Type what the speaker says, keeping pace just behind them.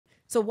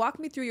So walk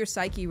me through your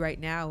psyche right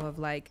now of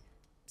like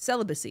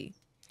celibacy.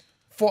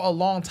 For a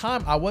long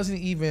time, I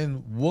wasn't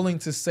even willing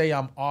to say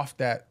I'm off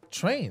that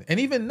train. And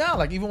even now,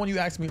 like even when you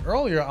asked me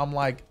earlier, I'm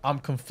like, I'm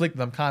conflicted.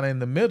 I'm kind of in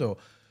the middle.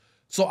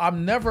 So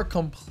I'm never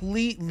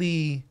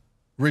completely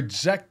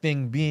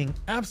rejecting being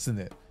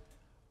abstinent.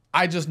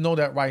 I just know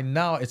that right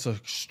now it's a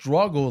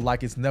struggle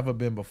like it's never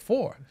been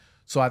before.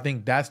 So I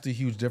think that's the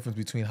huge difference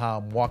between how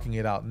I'm walking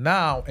it out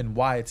now and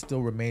why it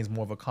still remains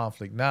more of a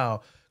conflict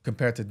now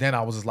compared to then.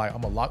 I was just like,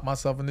 I'm gonna lock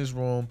myself in this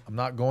room. I'm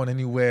not going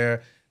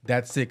anywhere.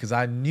 That's it. Because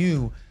I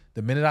knew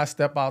the minute I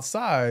step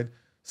outside,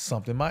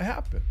 something might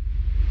happen.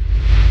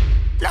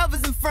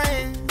 Lovers and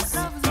friends.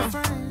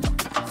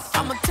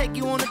 I'ma take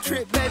you on a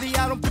trip, baby.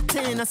 I don't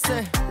pretend. I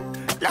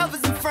said,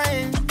 lovers and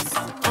friends.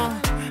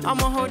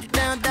 I'ma hold you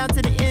down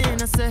to the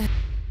end. I said,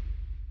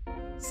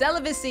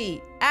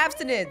 Celibacy,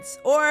 abstinence,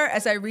 or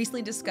as I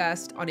recently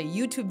discussed on a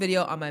YouTube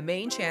video on my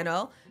main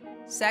channel,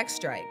 sex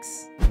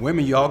strikes.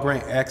 Women, y'all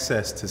grant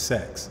access to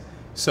sex.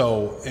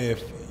 So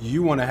if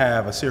you want to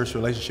have a serious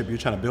relationship, you're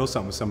trying to build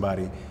something with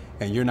somebody,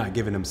 and you're not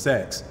giving them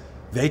sex,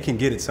 they can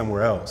get it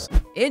somewhere else.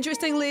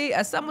 Interestingly,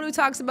 as someone who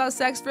talks about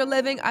sex for a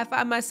living, I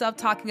find myself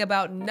talking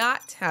about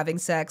not having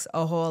sex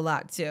a whole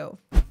lot too.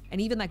 And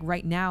even like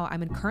right now,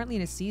 I'm currently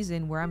in a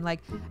season where I'm like,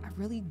 I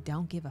really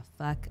don't give a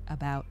fuck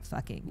about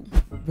fucking.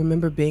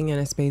 Remember being in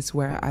a space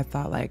where I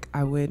thought like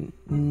I would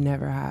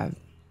never have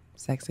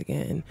sex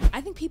again.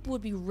 I think people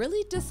would be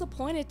really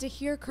disappointed to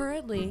hear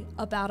currently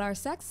about our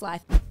sex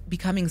life.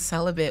 Becoming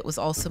celibate was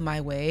also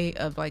my way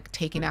of like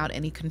taking out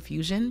any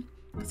confusion,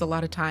 because a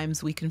lot of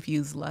times we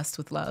confuse lust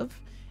with love,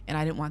 and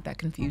I didn't want that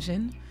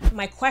confusion.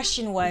 My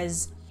question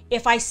was,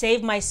 if I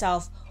save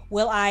myself,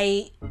 will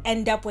I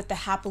end up with the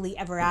happily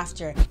ever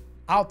after?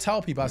 I'll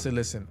tell people, I say,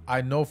 listen,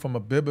 I know from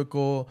a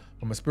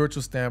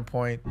spiritual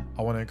standpoint,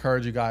 I want to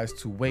encourage you guys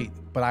to wait,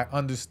 but I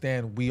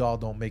understand we all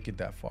don't make it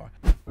that far.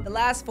 The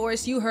last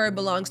voice you heard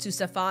belongs to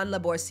Stephan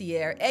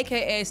Laboursière,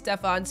 aka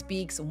Stephan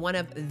Speaks, one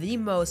of the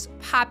most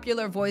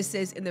popular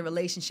voices in the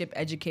relationship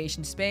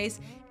education space,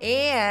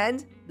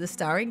 and the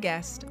starring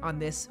guest on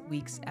this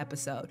week's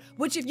episode.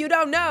 Which, if you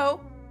don't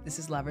know, this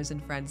is Lovers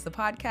and Friends, the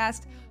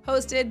podcast,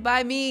 hosted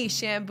by me,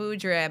 Sham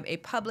Boudram, a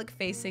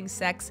public-facing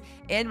sex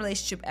and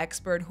relationship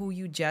expert who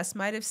you just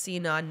might have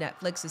seen on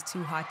Netflix's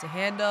Too Hot to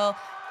Handle,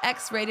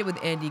 X-Rated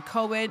with Andy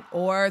Cohen,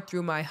 or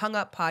through my Hung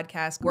Up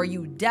podcast, where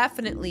you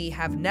definitely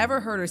have never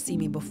heard or seen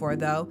me before,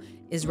 though,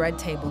 is Red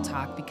Table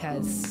Talk,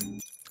 because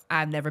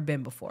I've never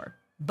been before.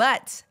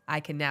 But I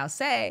can now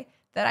say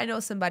that I know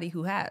somebody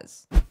who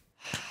has.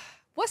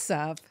 What's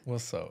up?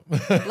 What's up?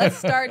 Let's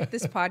start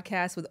this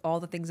podcast with all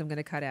the things I'm going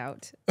to cut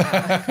out.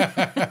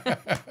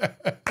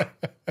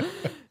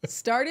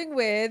 Starting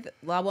with,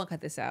 well, I won't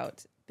cut this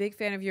out. Big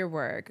fan of your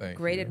work. Thank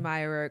Great you.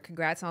 admirer.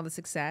 Congrats on all the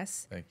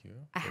success. Thank you.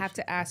 I have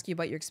to ask you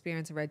about your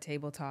experience at Red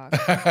Table Talk.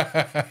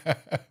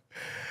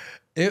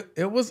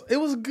 It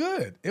was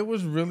good. It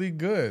was really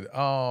good.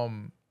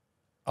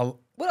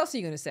 What else are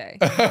you going to say?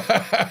 You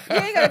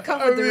ain't going to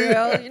come with the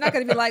real. You're not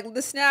going to be like,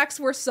 the snacks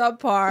were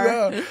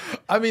subpar. Yeah.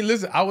 I mean,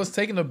 listen, I was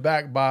taken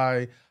aback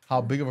by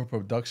how big of a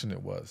production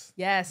it was.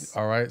 Yes.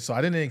 All right. So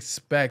I didn't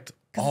expect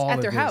all It's at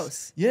of their this.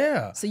 house.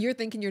 Yeah. So you're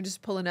thinking you're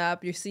just pulling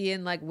up. You're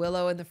seeing like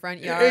Willow in the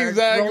front yard.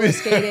 Exactly. Roller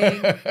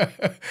skating.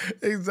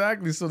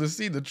 Exactly. So to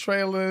see the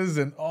trailers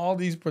and all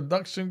these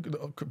production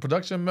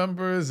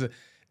members,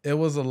 it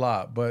was a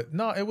lot. But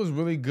no, it was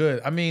really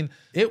good. I mean,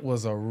 it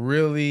was a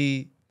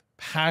really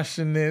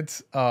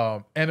passionate,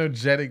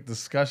 energetic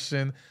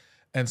discussion.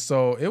 And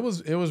so it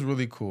was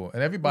really cool.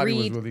 And everybody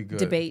was really good.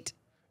 Debate.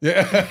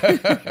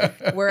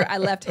 Yeah. Where I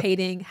left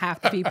hating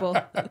half the people.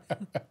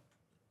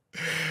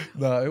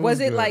 No, it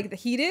Was it good. like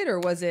heated or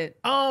was it?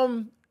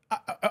 I'm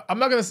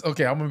not gonna.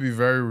 Okay, I'm gonna be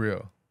very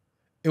real.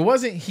 It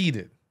wasn't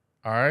heated.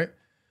 All right.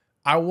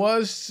 I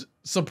was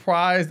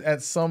surprised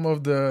at some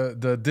of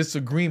the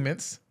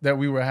disagreements that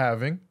we were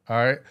having. All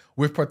right,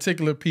 with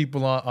particular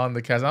people on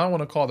the cast. I don't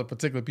want to call the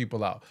particular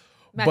people out,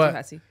 Matthew but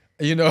Hussey.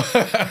 you know.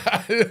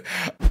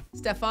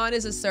 Stephan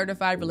is a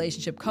certified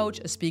relationship coach,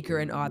 a speaker,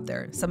 and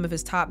author. Some of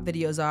his top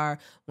videos are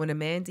When a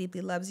Man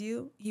Deeply Loves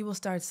You, He Will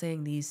Start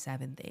Saying These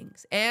 7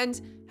 Things, and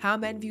How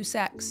Men View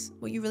Sex,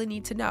 What You Really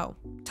Need to Know.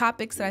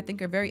 Topics that I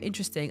think are very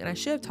interesting and I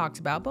should have talked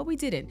about, but we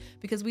didn't,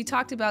 because we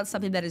talked about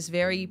something that is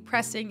very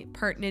pressing,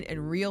 pertinent,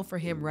 and real for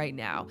him right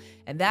now.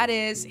 And that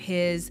is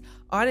his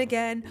on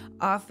again,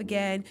 off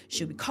again,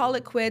 should we call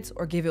it quits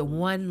or give it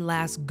one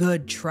last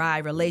good try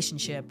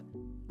relationship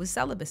with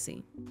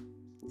celibacy.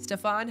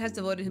 Stephan has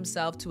devoted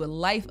himself to a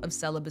life of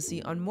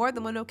celibacy on more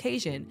than one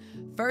occasion.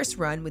 First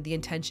run with the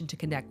intention to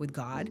connect with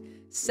God,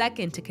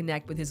 second to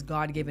connect with his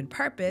God-given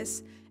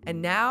purpose,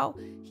 and now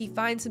he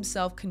finds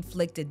himself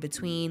conflicted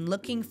between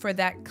looking for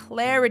that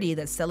clarity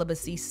that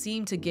celibacy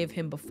seemed to give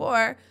him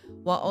before,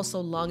 while also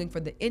longing for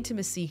the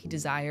intimacy he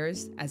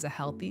desires as a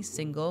healthy,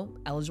 single,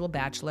 eligible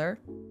bachelor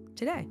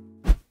today.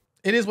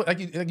 It is what, like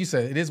you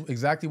said, it is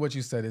exactly what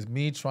you said. It's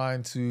me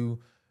trying to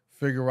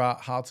figure out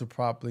how to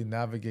properly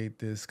navigate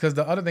this. Because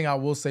the other thing I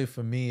will say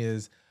for me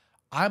is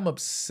I'm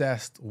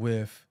obsessed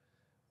with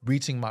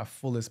reaching my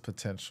fullest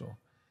potential.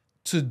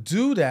 To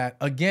do that,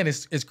 again,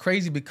 it's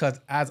crazy because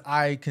as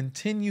I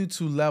continue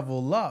to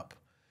level up,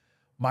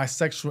 my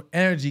sexual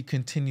energy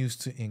continues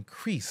to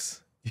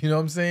increase. You know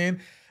what I'm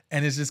saying?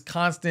 And it's just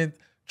constant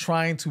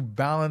trying to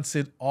balance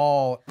it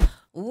all.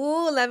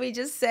 Ooh, let me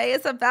just say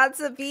it's about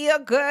to be a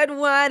good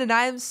one. And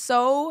I am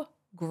so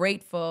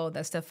grateful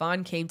that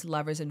Stephan came to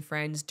Lovers and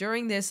Friends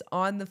during this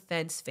on the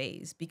fence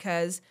phase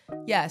because,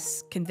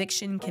 yes,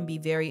 conviction can be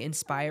very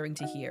inspiring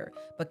to hear,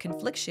 but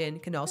confliction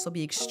can also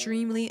be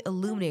extremely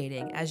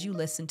illuminating as you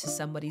listen to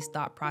somebody's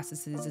thought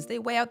processes as they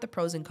weigh out the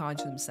pros and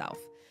cons for themselves.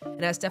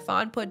 And as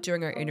Stephan put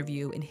during our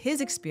interview, in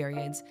his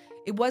experience,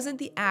 it wasn't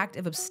the act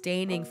of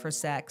abstaining for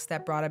sex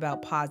that brought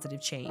about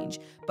positive change,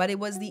 but it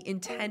was the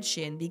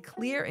intention, the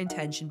clear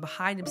intention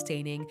behind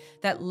abstaining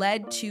that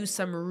led to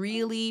some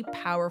really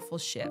powerful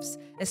shifts,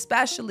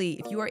 especially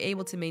if you are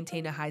able to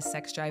maintain a high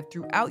sex drive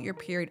throughout your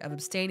period of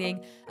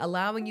abstaining,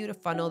 allowing you to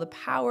funnel the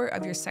power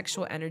of your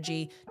sexual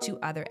energy to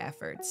other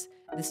efforts.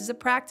 This is a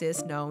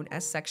practice known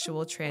as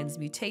sexual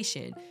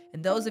transmutation.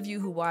 And those of you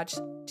who watch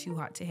Too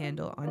Hot to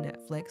Handle on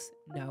Netflix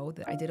know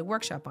that I did a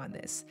workshop on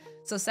this.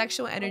 So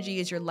sexual energy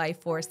is your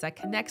life force that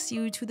connects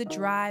you to the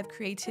drive,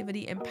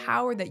 creativity, and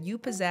power that you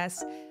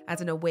possess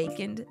as an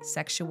awakened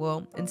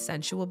sexual and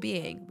sensual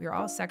being. We are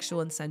all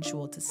sexual and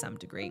sensual to some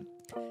degree.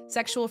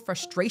 Sexual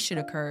frustration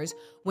occurs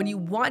when you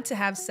want to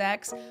have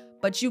sex,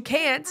 but you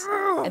can't,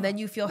 and then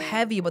you feel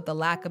heavy about the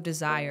lack of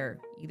desire,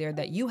 either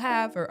that you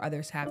have or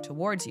others have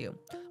towards you.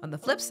 On the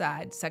flip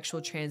side,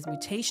 sexual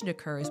transmutation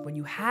occurs when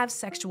you have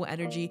sexual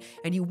energy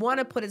and you want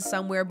to put it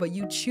somewhere, but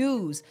you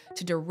choose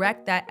to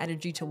direct that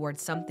energy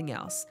towards something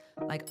else,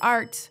 like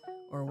art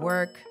or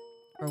work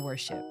or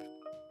worship.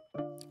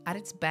 At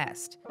its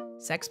best,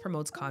 sex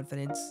promotes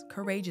confidence,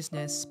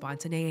 courageousness,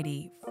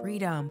 spontaneity,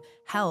 freedom,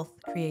 health,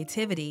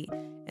 creativity,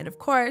 and of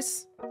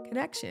course,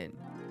 connection.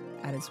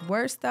 At its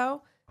worst,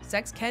 though,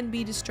 sex can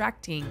be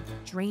distracting,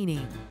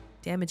 draining,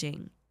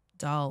 damaging,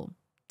 dull,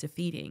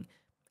 defeating,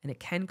 and it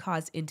can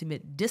cause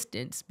intimate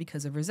distance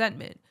because of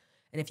resentment.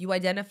 And if you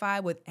identify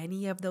with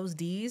any of those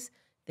D's,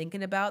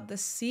 thinking about the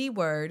C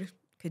word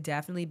could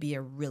definitely be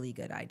a really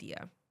good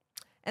idea.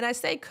 And I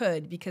say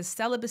could because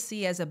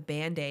celibacy as a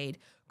band-aid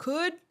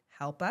could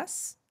help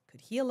us,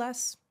 could heal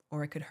us,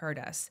 or it could hurt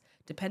us,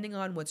 depending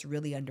on what's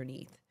really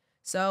underneath.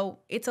 So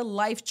it's a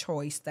life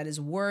choice that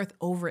is worth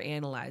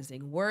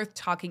overanalyzing, worth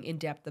talking in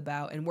depth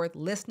about, and worth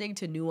listening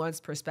to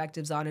nuanced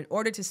perspectives on in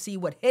order to see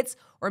what hits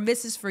or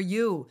misses for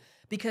you.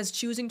 Because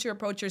choosing to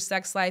approach your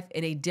sex life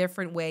in a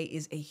different way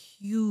is a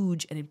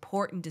huge and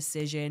important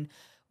decision,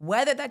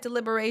 whether that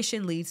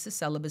deliberation leads to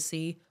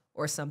celibacy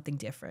or something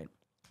different.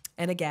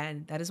 And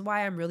again, that is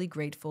why I'm really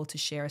grateful to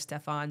share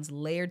Stephan's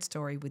layered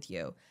story with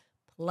you.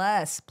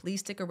 Plus, please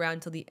stick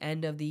around till the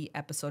end of the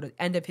episode,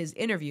 end of his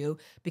interview,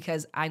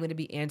 because I'm going to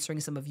be answering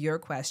some of your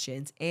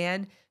questions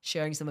and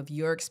sharing some of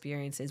your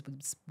experiences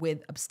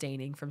with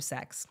abstaining from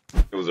sex.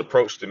 It was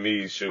approached to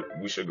me,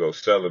 we should go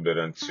celibate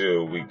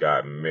until we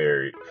got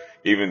married,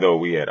 even though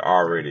we had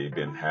already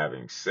been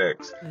having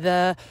sex.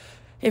 The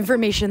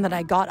information that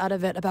I got out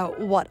of it about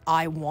what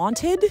I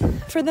wanted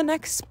for the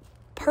next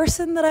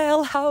person that I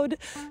allowed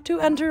to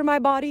enter my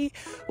body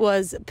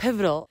was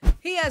pivotal.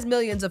 He has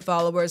millions of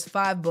followers,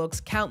 5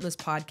 books, countless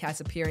podcast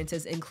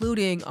appearances,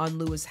 including on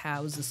Lewis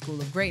Howes' The School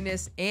of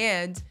Greatness,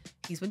 and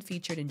he's been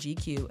featured in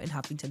GQ and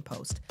Huffington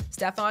Post.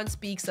 Stephan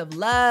speaks of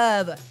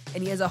love,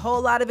 and he has a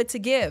whole lot of it to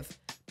give.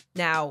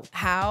 Now,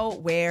 how,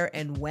 where,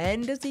 and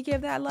when does he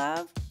give that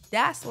love?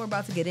 That's what we're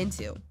about to get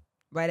into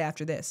right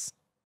after this.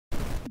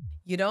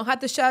 You don't have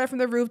to shout it from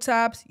the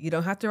rooftops. You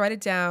don't have to write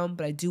it down,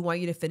 but I do want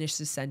you to finish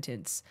this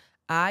sentence.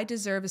 I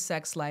deserve a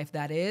sex life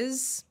that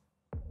is...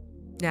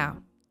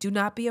 Now, do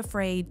not be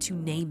afraid to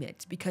name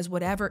it, because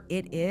whatever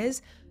it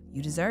is,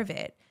 you deserve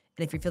it.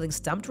 And if you're feeling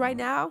stumped right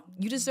now,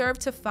 you deserve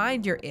to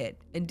find your it,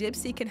 and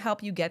Dipsea can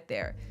help you get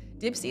there.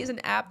 Dipsea is an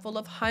app full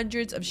of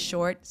hundreds of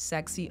short,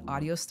 sexy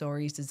audio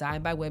stories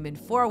designed by women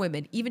for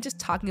women. Even just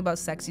talking about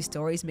sexy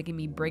stories making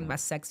me bring my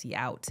sexy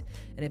out.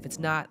 And if it's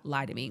not,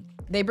 lie to me.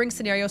 They bring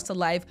scenarios to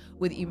life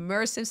with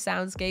immersive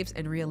soundscapes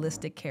and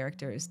realistic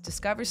characters.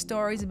 Discover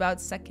stories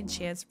about second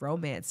chance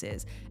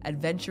romances,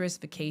 adventurous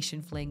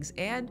vacation flings,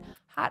 and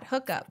hot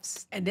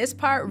hookups. And this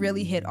part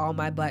really hit all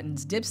my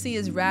buttons. Dipsea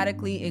is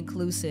radically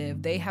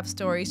inclusive. They have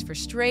stories for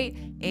straight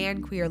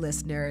and queer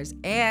listeners,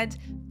 and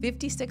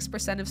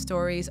 56% of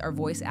stories are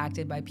voice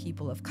acted by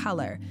people of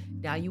color.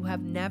 Now, you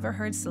have never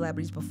heard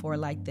celebrities before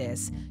like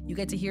this. You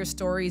get to hear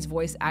stories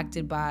voice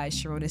acted by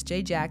Sharonis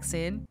J.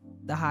 Jackson,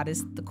 the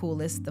hottest, the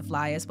coolest, the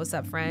flyest, what's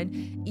up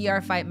friend,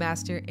 ER Fight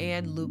Master,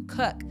 and Luke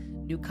Cook.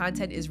 New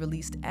content is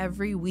released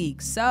every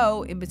week.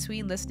 So in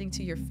between listening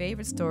to your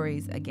favorite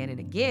stories again and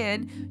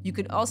again, you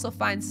can also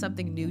find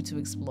something new to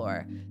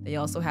explore. They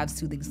also have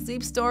soothing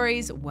sleep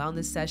stories,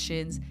 wellness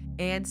sessions,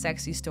 and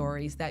sexy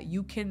stories that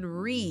you can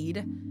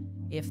read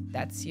if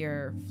that's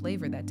your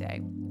flavor that day.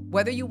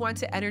 Whether you want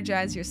to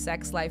energize your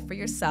sex life for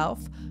yourself,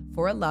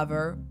 for a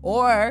lover,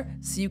 or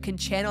so you can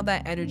channel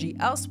that energy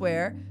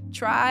elsewhere,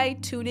 try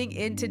tuning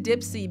into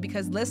Dipsea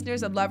because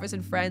listeners of Lovers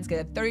and Friends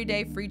get a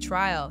 30-day free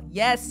trial.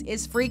 Yes,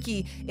 it's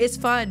freaky, it's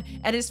fun,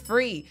 and it's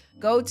free.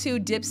 Go to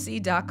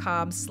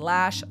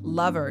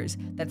dipsea.com/lovers.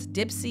 That's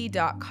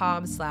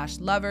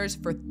dipsea.com/lovers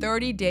for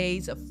 30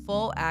 days of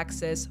full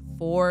access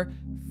for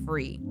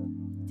free.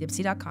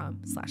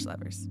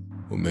 Dipsea.com/lovers.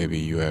 Well, maybe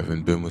you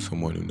haven't been with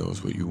someone who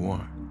knows what you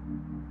want.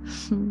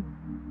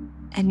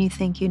 And you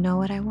think you know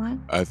what I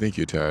want? I think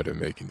you're tired of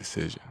making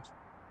decisions.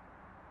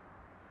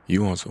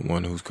 You want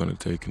someone who's going to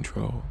take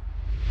control.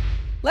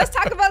 Let's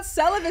talk about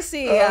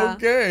celibacy.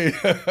 Okay.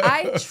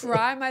 I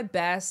try my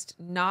best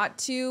not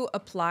to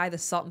apply the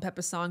salt and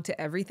pepper song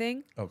to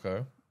everything.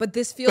 Okay. But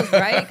this feels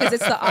right because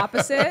it's the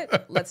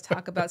opposite. Let's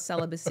talk about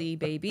celibacy,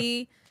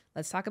 baby.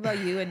 Let's talk about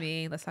you and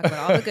me. Let's talk about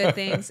all the good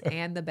things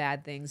and the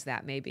bad things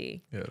that may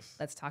be. Yes.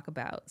 Let's talk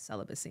about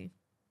celibacy.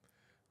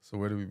 So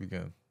where do we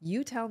begin?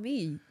 You tell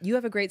me. You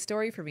have a great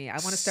story for me. I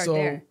want to start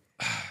there.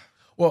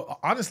 Well,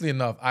 honestly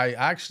enough,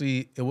 I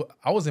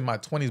was in my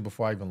 20s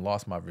before I even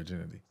lost my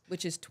virginity.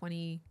 Which is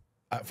 20?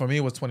 For me,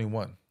 it was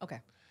 21. Okay.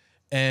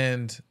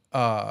 And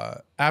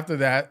after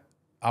that,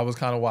 I was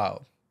kind of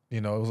wild.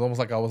 You know, it was almost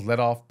like I was let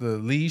off the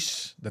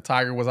leash. The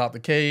tiger was out the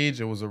cage.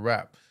 It was a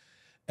wrap.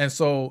 And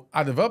so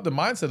I developed the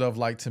mindset of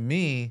like, to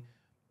me,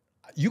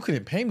 you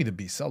couldn't pay me to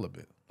be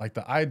celibate. Like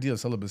the idea of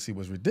celibacy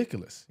was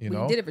ridiculous, you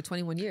know? You did it for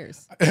 21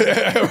 years.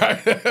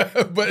 Right.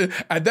 But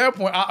at that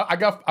point,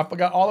 I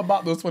forgot all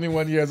about those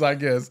 21 years, I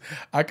guess.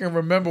 I can't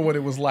remember what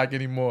it was like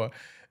anymore.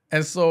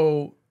 And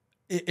so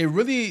it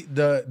really,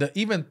 the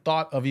even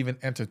thought of even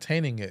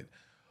entertaining it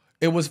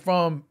was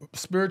from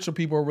spiritual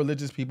people or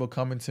religious people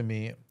coming to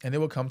me, and they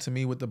would come to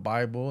me with the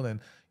Bible and,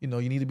 you know,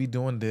 you need to be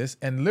doing this.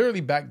 And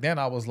literally back then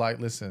I was like,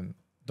 listen,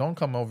 don't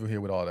come over here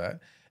with all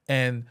that.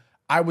 And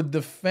I would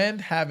defend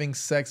having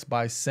sex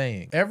by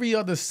saying, every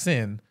other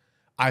sin,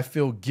 I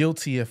feel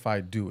guilty if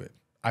I do it.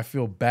 I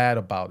feel bad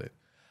about it.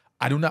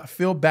 I do not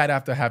feel bad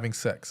after having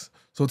sex.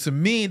 So to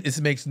me, it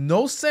makes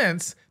no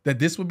sense that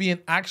this would be an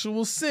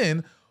actual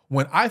sin.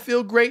 When I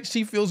feel great,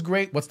 she feels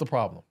great. What's the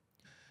problem?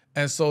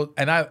 And so,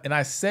 and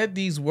I said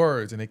these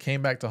words, and it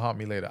came back to haunt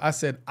me later. I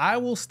said, I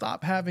will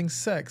stop having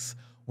sex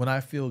when I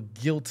feel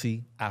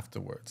guilty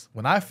afterwards.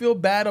 When I feel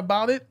bad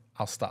about it,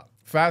 I'll stop.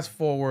 Fast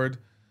forward,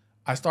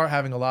 I start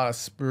having a lot of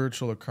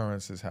spiritual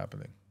occurrences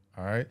happening,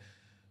 all right?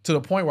 To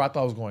the point where I thought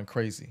I was going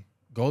crazy.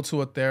 Go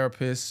to a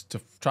therapist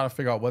to try to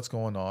figure out what's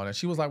going on. And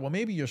she was like, well,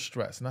 maybe you're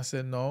stressed. And I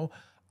said, no,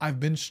 I've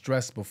been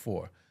stressed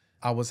before.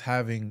 I was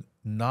having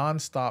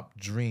nonstop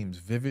dreams,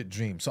 vivid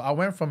dreams. So I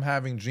went from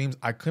having dreams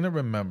I couldn't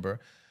remember,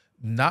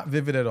 not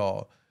vivid at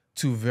all,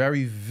 to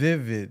very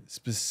vivid,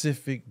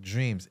 specific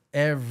dreams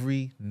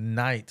every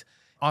night.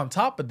 On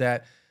top of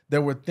that,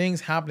 there were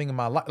things happening in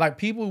my life. Like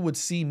people would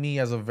see me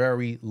as a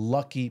very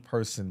lucky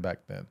person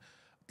back then.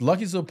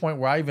 Lucky to the point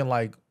where I even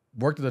like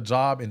worked at a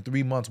job in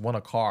 3 months, won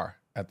a car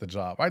at the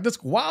job, right?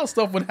 This wild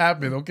stuff would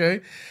happen,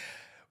 okay?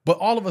 But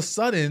all of a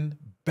sudden,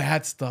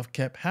 bad stuff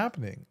kept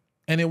happening.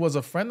 And it was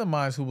a friend of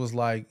mine who was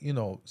like, you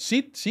know,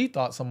 she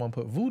thought someone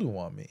put voodoo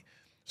on me.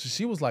 So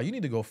she was like, you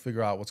need to go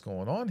figure out what's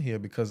going on here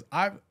because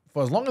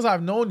for as long as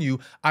I've known you,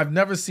 I've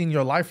never seen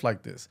your life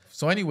like this.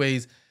 So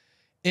anyways,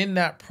 in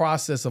that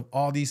process of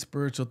all these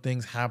spiritual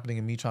things happening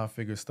and me trying to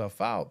figure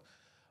stuff out,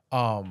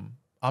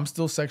 I'm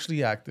still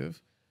sexually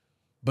active,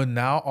 but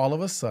now all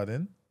of a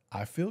sudden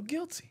I feel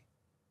guilty.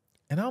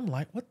 And I'm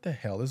like, what the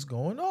hell is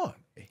going on?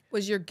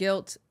 Was your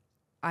guilt,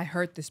 I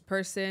hurt this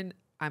person,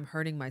 I'm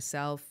hurting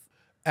myself?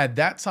 At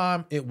that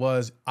time, it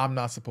was, I'm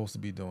not supposed to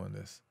be doing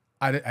this.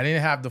 I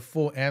didn't have the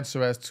full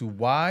answer as to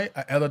why,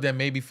 other than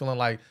maybe feeling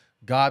like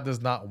God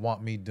does not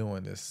want me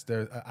doing this.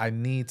 I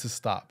need to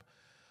stop.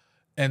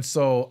 And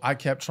so I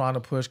kept trying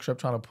to push.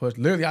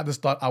 Literally, I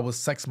just thought I would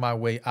sex my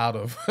way out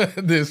of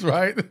this,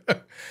 right?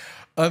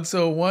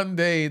 Until one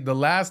day, the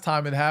last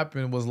time it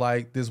happened was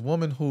like this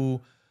woman who,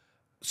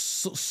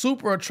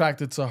 super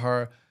attracted to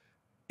her.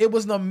 It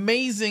was an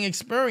amazing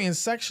experience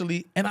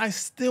sexually, and I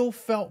still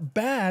felt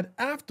bad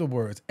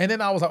afterwards. And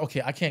then I was like,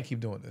 okay, I can't keep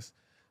doing this.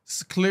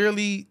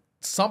 Clearly,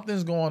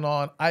 something's going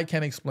on. I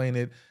can't explain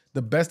it.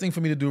 The best thing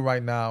for me to do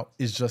right now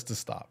is just to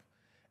stop.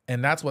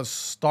 And that's what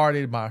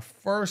started my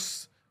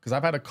first, because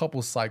I've had a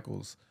couple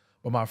cycles,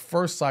 but my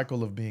first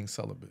cycle of being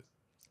celibate.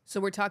 So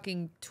we're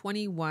talking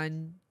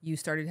 21, you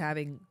started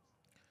having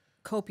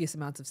copious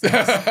amounts of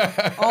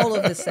sex, all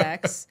of the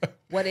sex.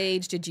 What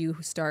age did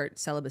you start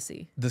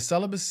celibacy? The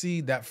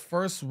celibacy, that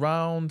first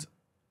round,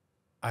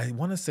 I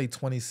want to say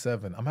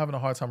 27. I'm having a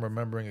hard time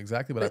remembering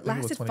exactly, but I think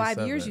it was 27. It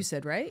lasted 5 years, you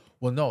said, right?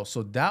 Well, no.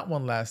 So that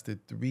one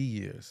lasted 3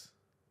 years.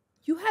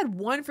 You had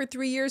one for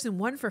 3 years and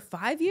one for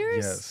 5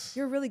 years? Yes.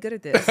 You're really good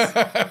at this.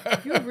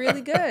 You're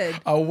really good.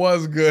 I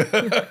was good.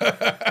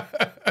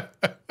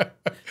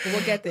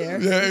 We'll get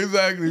there. Yeah,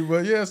 exactly.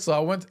 But yeah, so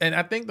I went, and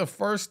I think the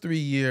first 3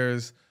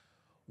 years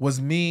was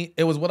me,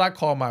 it was what I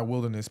call my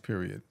wilderness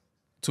period,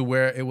 to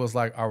where it was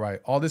like, all right,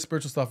 all this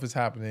spiritual stuff is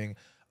happening.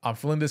 I'm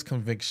feeling this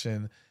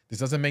conviction. This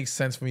doesn't make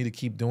sense for me to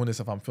keep doing this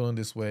if I'm feeling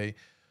this way.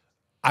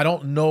 I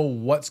don't know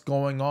what's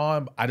going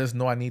on. But I just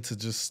know I need to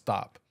just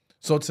stop.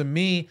 So to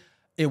me,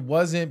 it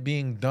wasn't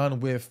being done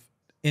with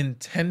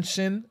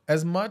intention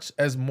as much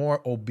as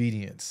more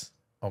obedience,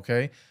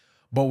 okay?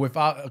 But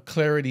without a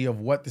clarity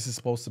of what this is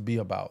supposed to be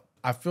about.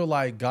 I feel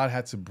like God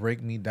had to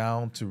break me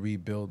down to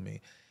rebuild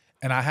me.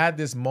 And I had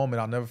this moment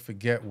I'll never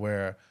forget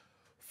where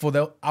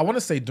I want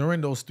to say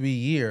during those 3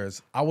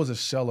 years, I was a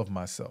shell of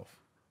myself,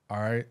 all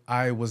right?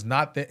 I was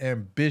not the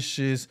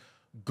ambitious,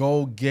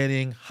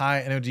 go-getting,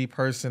 high-energy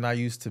person I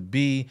used to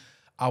be.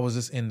 I was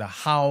just in the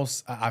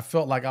house. I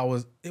felt like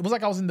it was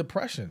like I was in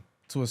depression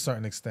to a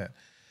certain extent.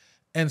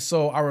 And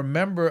so I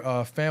remember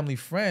a family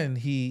friend,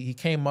 he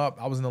came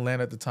up, I was in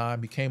Atlanta at the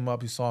time, he came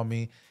up, he saw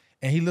me,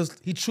 and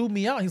he chewed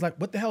me out. He's like,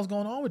 what the hell's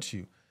going on with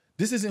you?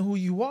 This isn't who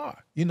you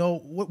are. You know,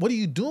 what are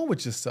you doing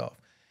with yourself?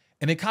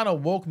 And it kind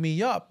of woke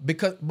me up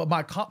because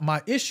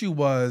my issue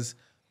was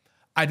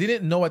I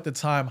didn't know at the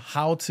time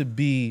how to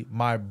be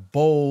my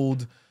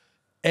bold,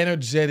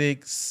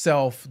 energetic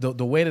self,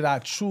 the way that I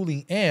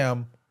truly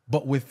am,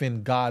 but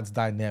within God's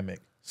dynamic,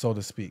 so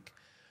to speak.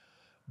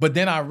 But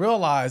then I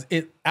realized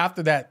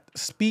after that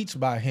speech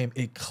by him,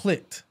 it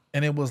clicked.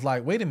 And it was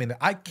like, wait a minute,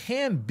 I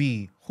can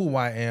be who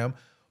I am,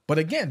 but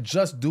again,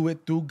 just do it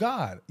through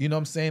God. You know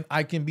what I'm saying?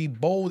 I can be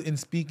bold in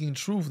speaking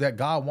truth that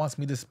God wants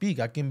me to speak.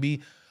 I can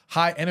be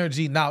high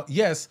energy. Now,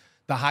 yes,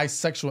 the high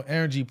sexual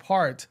energy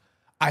part,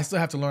 I still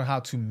have to learn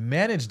how to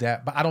manage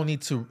that, but I don't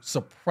need to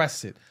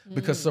suppress it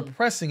because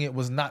suppressing it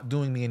was not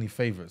doing me any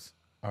favors.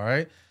 All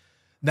right.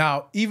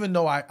 Now, even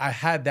though I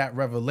had that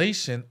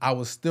revelation, I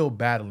was still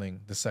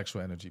battling the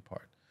sexual energy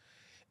part.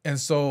 And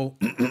so,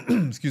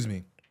 excuse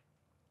me,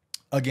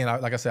 again,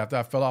 like I said, after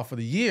I fell off for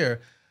the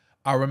year,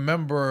 I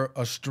remember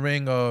a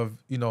string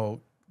of,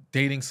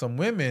 dating some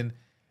women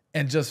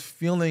and just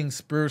feeling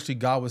spiritually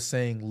God was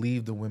saying,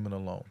 leave the women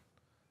alone.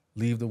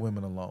 Leave the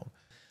women alone.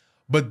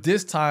 But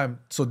this time,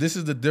 so this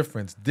is the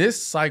difference.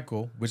 This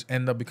cycle, which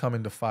ended up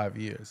becoming the 5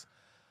 years,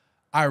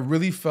 I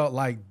really felt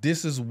like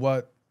this is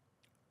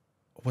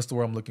what's the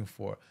word I'm looking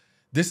for?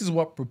 This is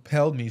what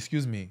propelled me,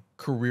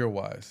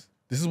 career-wise.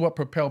 This is what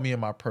propelled me in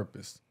my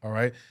purpose, all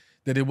right?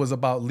 That it was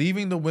about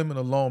leaving the women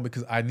alone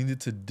because I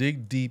needed to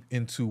dig deep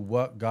into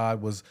what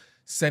God was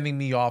sending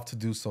me off to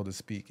do, so to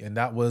speak. And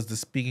that was the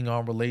speaking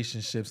on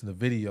relationships and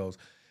the videos.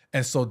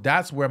 And so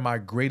that's where my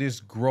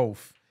greatest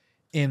growth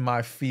in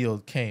my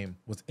field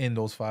was in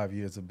those 5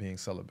 years of being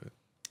celibate.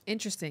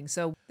 Interesting.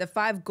 So the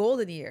 5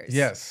 golden years.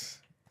 Yes.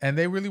 And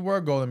they really were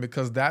golden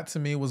because that to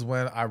me was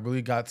when I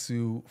really got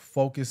to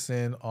focus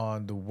in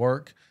on the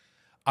work.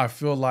 I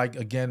feel like,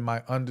 again,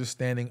 my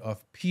understanding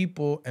of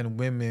people and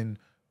women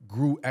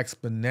grew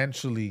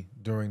exponentially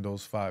during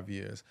those 5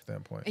 years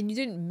standpoint. And you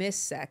didn't miss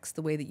sex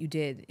the way that you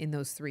did in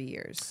those 3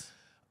 years.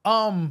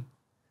 I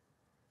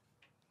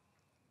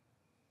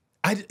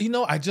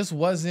just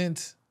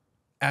wasn't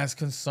as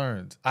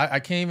concerned. I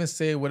can't even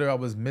say whether I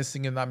was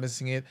missing it, not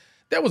missing it.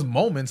 There was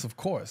moments, of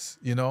course,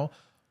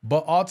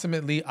 but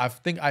ultimately I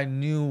think I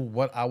knew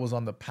what I was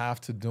on the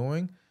path to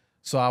doing.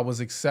 So I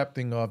was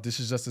accepting of this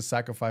is just a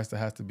sacrifice that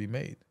has to be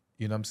made.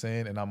 You know what I'm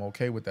saying? And I'm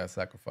okay with that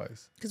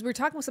sacrifice. Because we were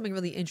talking about something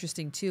really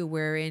interesting too,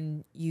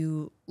 wherein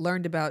you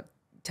learned about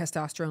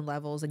testosterone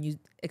levels and you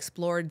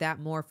explored that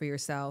more for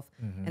yourself.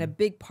 Mm-hmm. And a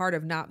big part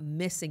of not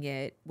missing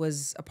it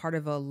was a part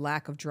of a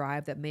lack of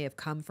drive that may have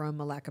come from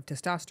a lack of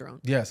testosterone.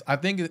 Yes, I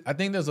think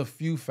there's a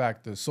few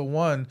factors. So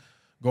one,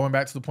 going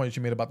back to the point that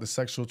you made about the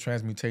sexual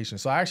transmutation.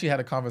 So I actually had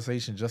a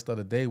conversation just the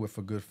other day with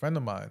a good friend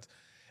of mine.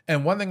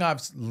 And one thing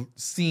I've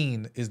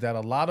seen is that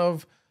a lot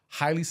of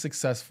highly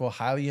successful,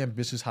 highly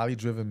ambitious, highly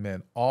driven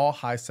men, all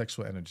high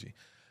sexual energy.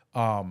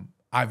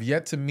 I've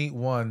yet to meet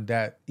one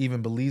that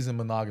even believes in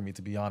monogamy,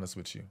 to be honest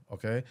with you,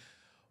 okay?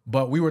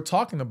 But we were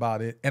talking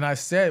about it, and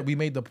we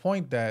made the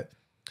point that,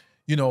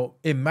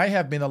 it might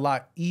have been a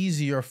lot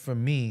easier for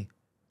me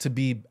to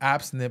be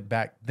abstinent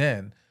back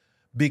then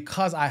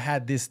because I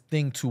had this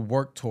thing to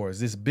work towards,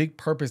 this big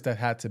purpose that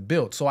had to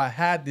build. So I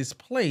had this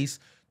place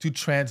to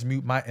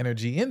transmute my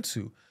energy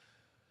into.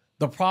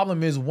 The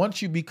problem is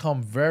once you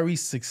become very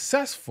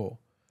successful,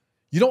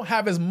 you don't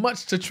have as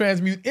much to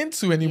transmute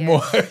into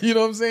anymore. Yes. You know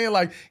what I'm saying?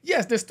 Like,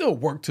 yes, there's still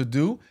work to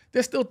do.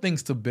 There's still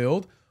things to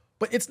build,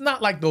 but it's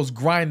not like those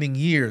grinding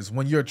years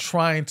when you're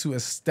trying to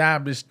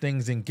establish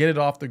things and get it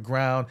off the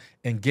ground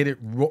and get it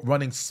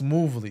running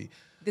smoothly.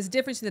 There's a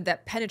difference in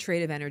that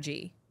penetrative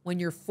energy when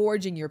you're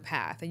forging your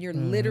path and you're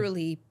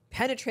literally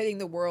penetrating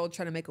the world,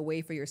 trying to make a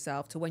way for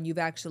yourself, to when you've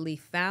actually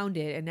found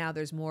it and now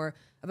there's more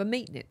of a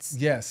maintenance.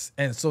 Yes.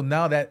 And so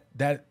now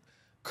that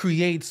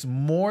creates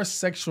more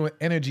sexual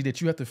energy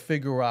that you have to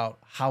figure out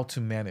how to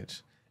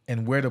manage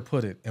and where to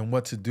put it and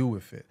what to do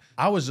with it.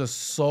 I was just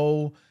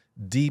so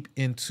deep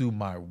into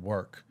my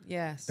work.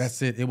 Yes.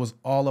 That's it. It was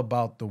all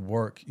about the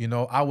work.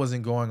 I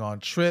wasn't going on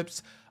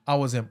trips. I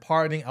wasn't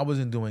partying. I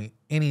wasn't doing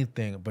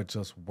anything but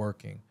just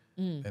working.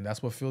 And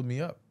that's what filled me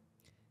up.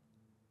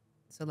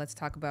 So let's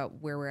talk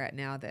about where we're at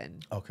now then.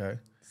 Okay.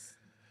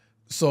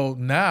 So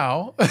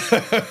now,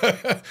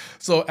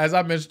 so as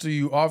I mentioned to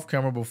you off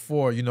camera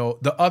before,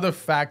 the other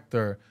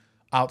factor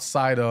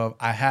outside of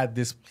I had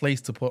this place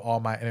to put all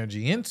my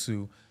energy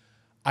into,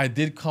 I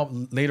did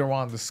come later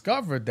on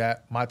discover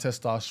that my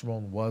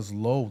testosterone was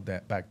low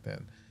back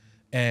then.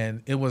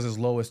 And it was as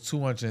low as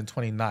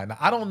 229. Now,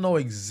 I don't know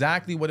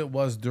exactly what it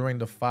was during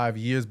the 5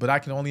 years, but I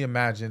can only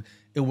imagine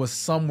it was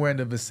somewhere in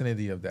the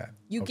vicinity of that.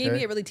 You gave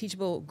me a really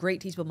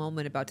great teachable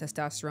moment about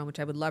testosterone, which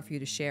I would love for you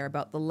to share,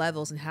 about the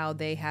levels and how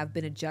they have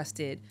been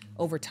adjusted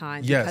over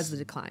time because of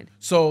the decline.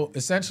 So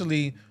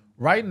essentially,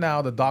 right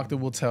now, the doctor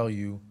will tell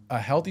you a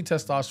healthy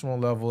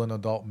testosterone level in an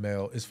adult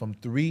male is from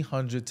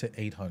 300 to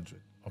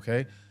 800,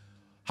 okay?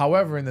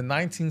 However, in the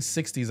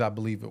 1960s, I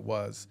believe it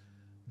was,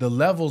 the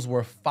levels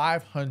were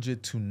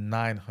 500 to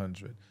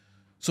 900.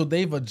 So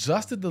they've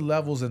adjusted the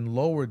levels and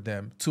lowered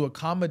them to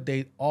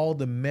accommodate all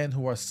the men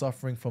who are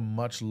suffering from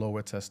much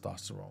lower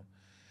testosterone.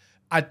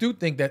 I do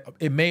think that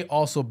it may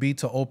also be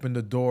to open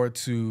the door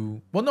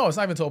to, well, no, it's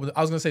not even to open,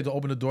 I was gonna say to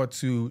open the door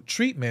to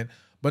treatment,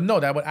 but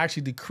no, that would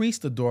actually decrease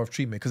the door of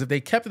treatment. Because if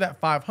they kept it at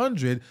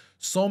 500,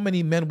 so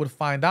many men would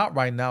find out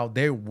right now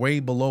they're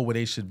way below where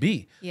they should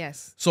be.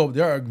 Yes. So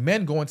there are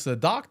men going to the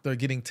doctor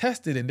getting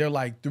tested and they're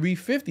like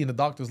 350 and the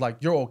doctor's like,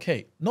 you're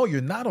okay. No, you're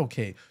not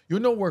okay.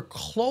 You're nowhere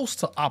close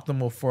to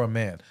optimal for a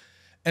man.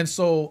 And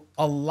so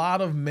a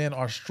lot of men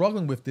are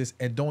struggling with this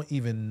and don't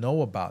even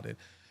know about it.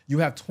 You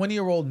have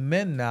 20-year-old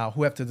men now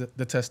who have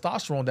the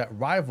testosterone that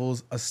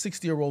rivals a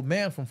 60-year-old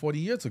man from 40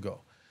 years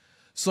ago.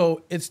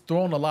 So it's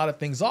thrown a lot of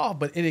things off,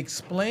 but it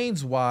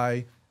explains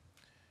why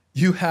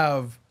you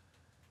have,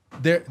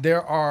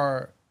 there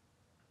are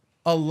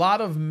a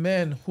lot of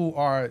men who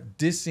are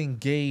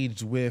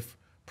disengaged with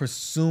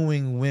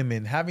pursuing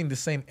women, having the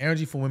same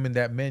energy for women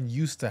that men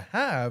used to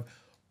have.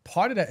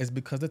 Part of that is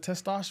because the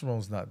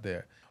testosterone's not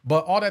there.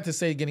 But all that to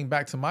say, getting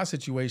back to my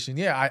situation,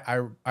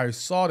 yeah, I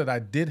saw that I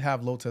did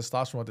have low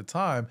testosterone at the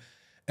time.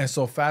 And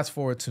so fast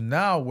forward to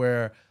now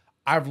where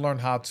I've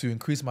learned how to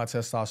increase my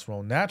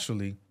testosterone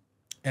naturally.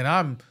 And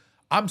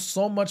I'm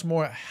so much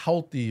more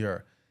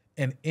healthier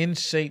and in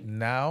shape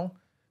now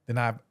than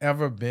I've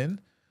ever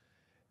been.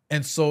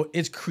 And so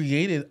it's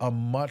created a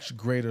much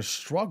greater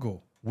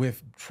struggle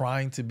with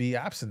trying to be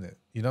abstinent.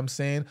 You know what I'm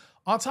saying?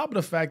 On top of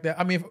the fact that,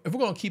 I mean, if we're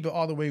going to keep it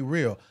all the way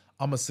real,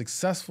 I'm a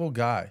successful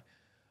guy.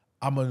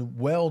 I'm a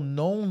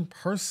well-known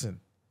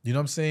person. You know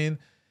what I'm saying?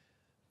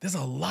 There's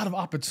a lot of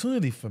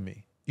opportunity for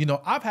me. You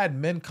know, I've had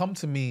men come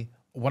to me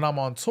when I'm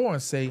on tour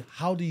and say,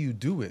 how do you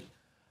do it?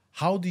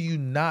 How do you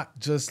not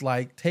just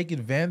like take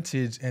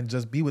advantage and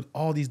just be with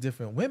all these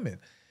different women?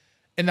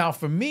 And now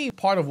for me,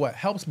 part of what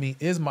helps me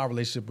is my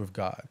relationship with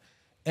God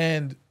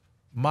and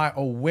my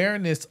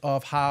awareness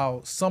of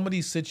how some of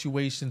these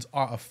situations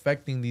are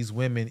affecting these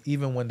women,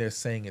 even when they're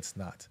saying it's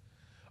not.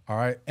 All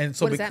right. And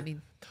so what does that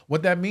mean?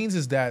 What that means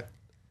is that,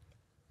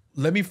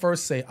 let me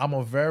first say, I'm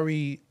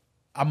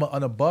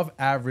an above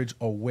average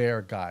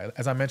aware guy.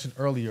 As I mentioned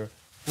earlier.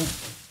 I'm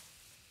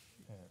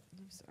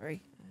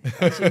sorry.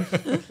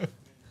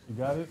 You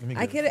got it?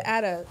 I get it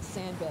at a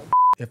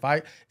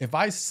sandbag. If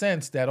I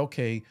sense that,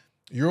 okay,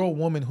 you're a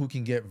woman who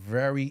can get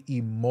very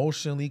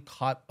emotionally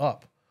caught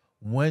up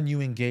when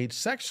you engage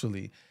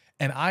sexually,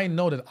 and I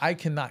know that I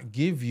cannot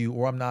give you,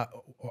 or I'm not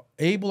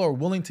able or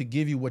willing to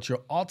give you what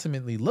you're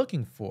ultimately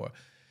looking for,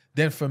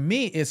 then for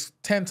me, it's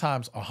 10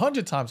 times,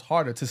 100 times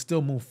harder to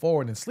still move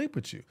forward and sleep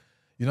with you.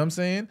 You know what I'm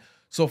saying?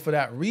 So for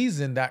that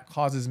reason, that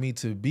causes me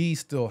to be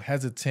still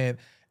hesitant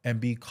and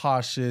be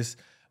cautious.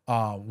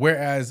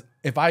 Whereas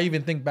if I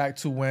even think back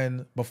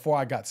to before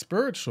I got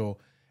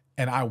spiritual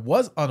and I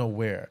was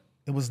unaware,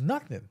 it was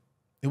nothing.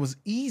 It was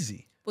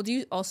easy. Well, do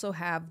you also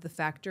have the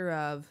factor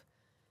of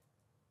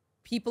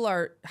people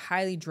are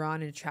highly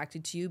drawn and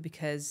attracted to you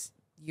because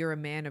you're a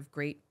man of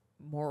great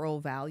moral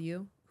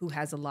value, who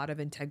has a lot of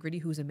integrity,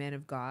 who's a man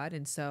of God.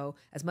 And so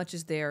as much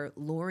as they're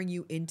luring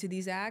you into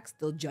these acts,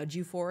 they'll judge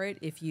you for it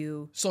if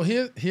you... So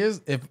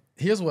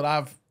here's what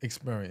I've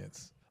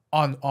experienced.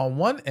 On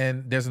one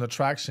end, there's an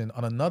attraction.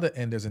 On another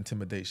end, there's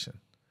intimidation.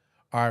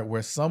 All right,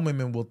 where some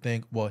women will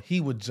think, well, he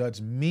would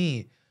judge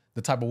me,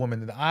 the type of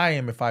woman that I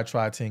am, if I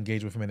tried to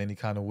engage with him in any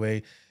kind of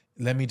way.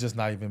 Let me just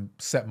not even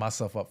set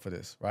myself up for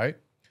this, right?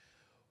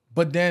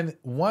 But then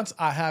once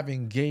I have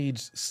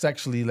engaged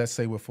sexually, let's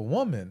say with a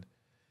woman,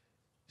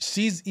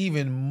 she's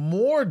even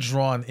more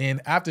drawn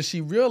in after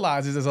she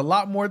realizes there's a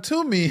lot more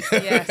to me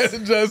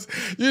than just,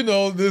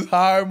 this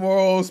high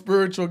moral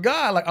spiritual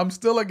guy. Like, I'm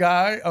still a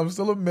guy. I'm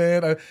still a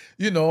man.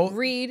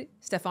 Read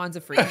Stephan's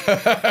a freak.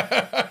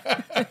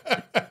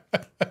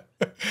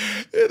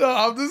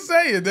 I'm just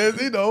saying,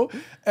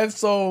 and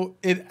so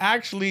it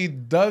actually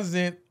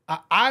doesn't,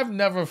 I've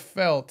never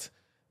felt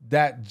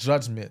that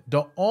judgment.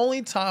 The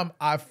only time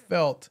I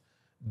felt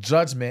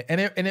judgment,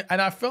 and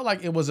I felt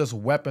like it was just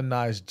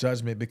weaponized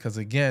judgment because,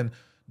 again,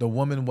 the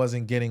woman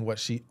wasn't getting what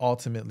she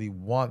ultimately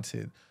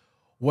wanted,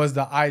 was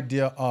the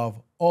idea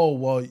of, oh,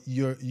 well,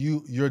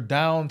 you're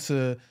down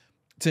to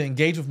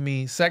engage with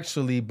me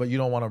sexually, but you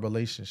don't want a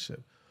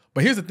relationship.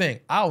 But here's the thing,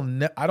 I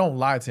don't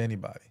lie to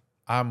anybody.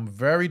 I'm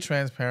very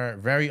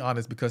transparent, very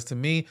honest, because to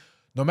me,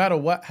 no matter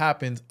what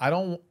happens, I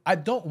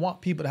don't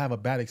want people to have a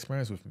bad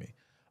experience with me.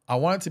 I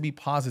want it to be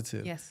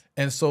positive. Yes.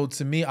 And so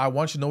to me, I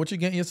want you to know what you're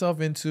getting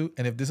yourself into.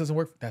 And if this doesn't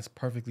work, that's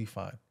perfectly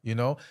fine, you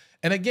know?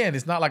 And again,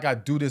 it's not like I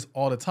do this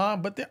all the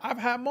time, but I've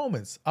had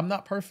moments. I'm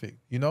not perfect,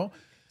 you know?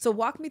 So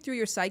walk me through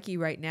your psyche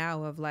right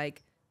now of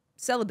like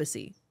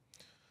celibacy.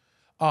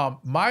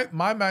 My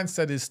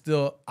mindset is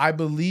still, I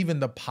believe in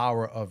the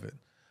power of it.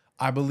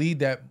 I believe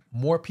that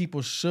more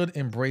people should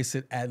embrace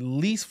it, at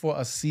least for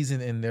a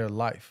season in their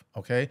life,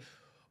 okay?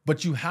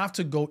 But you have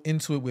to go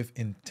into it with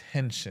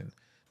intention.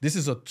 This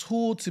is a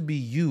tool to be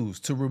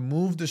used to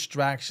remove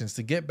distractions,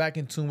 to get back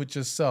in tune with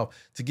yourself,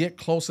 to get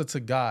closer to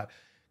God.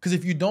 Because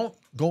if you don't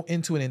go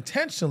into it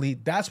intentionally,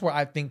 that's where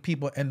I think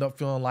people end up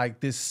feeling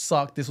like this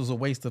sucked, this was a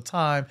waste of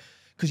time,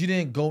 because you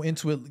didn't go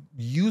into it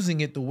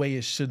using it the way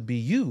it should be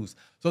used.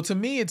 So to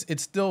me,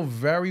 it's still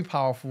very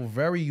powerful,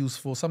 very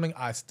useful, something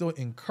I still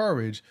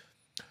encourage.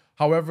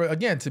 However,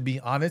 again, to be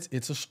honest,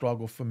 it's a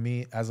struggle for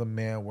me as a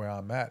man where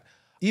I'm at.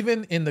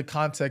 Even in the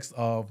context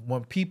of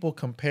when people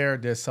compare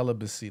their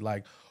celibacy,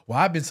 like, well,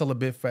 I've been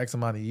celibate for X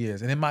amount of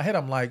years. And in my head,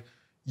 I'm like,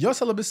 your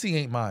celibacy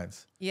ain't mine.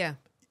 Yeah.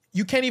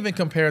 You can't even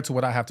compare it to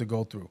what I have to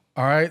go through.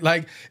 All right.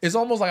 Like, it's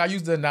almost like I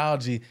use the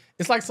analogy.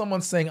 It's like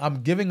someone saying,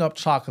 I'm giving up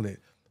chocolate,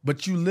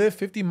 but you live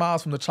 50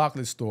 miles from the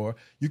chocolate store.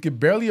 You can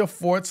barely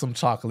afford some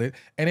chocolate,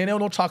 and there ain't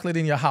no chocolate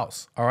in your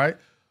house. All right.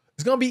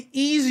 It's going to be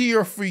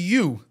easier for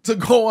you to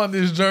go on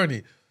this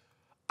journey.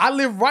 I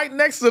live right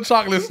next to the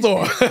chocolate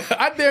store.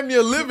 I damn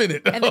near live in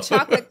it. And the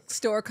chocolate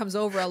store comes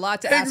over a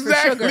lot to ask for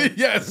sugar.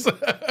 Yes.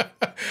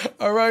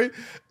 All right.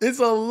 It's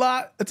a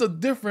lot. It's a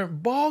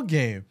different ball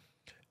game.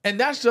 And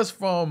that's just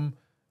from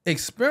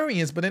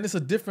experience, but then it's a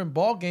different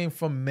ball game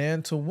from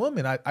man to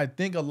woman. I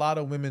think a lot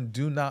of women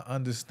do not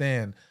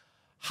understand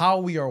how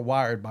we are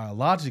wired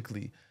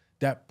biologically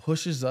that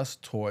pushes us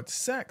towards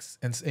sex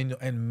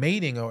and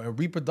mating or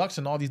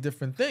reproduction, all these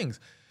different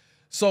things.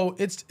 So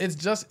it's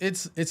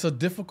a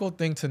difficult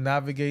thing to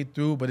navigate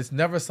through, but it's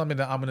never something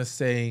that I'm gonna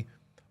say,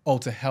 oh,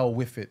 to hell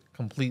with it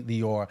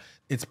completely, or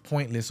it's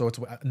pointless, or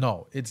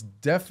no, it's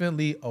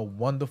definitely a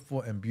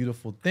wonderful and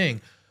beautiful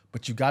thing,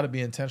 but you got to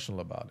be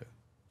intentional about it.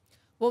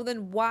 Well,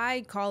 then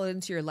why call it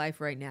into your life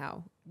right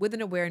now with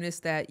an awareness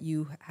that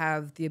you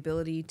have the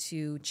ability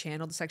to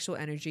channel the sexual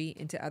energy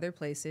into other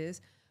places,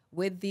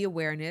 with the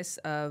awareness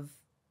of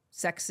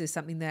sex is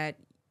something that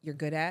you're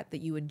good at,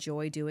 that you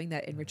enjoy doing,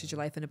 that enriches your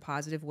life in a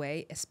positive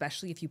way,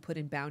 especially if you put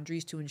in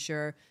boundaries to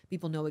ensure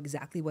people know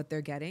exactly what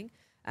they're getting,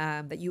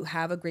 that you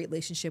have a great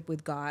relationship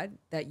with God,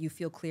 that you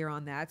feel clear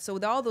on that. So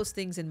with all those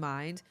things in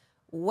mind,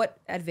 what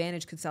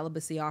advantage could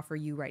celibacy offer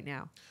you right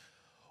now?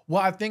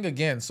 Well, I think,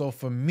 again, so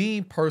for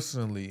me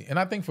personally, and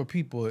I think for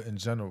people in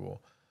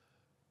general,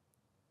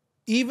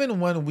 even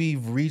when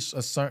we've reached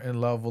a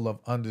certain level of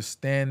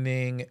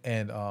understanding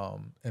and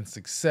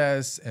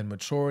success and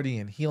maturity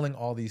and healing,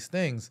 all these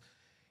things,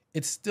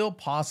 it's still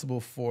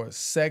possible for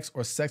sex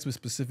or sex with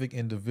specific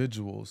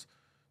individuals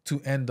to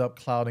end up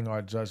clouding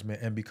our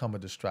judgment and become a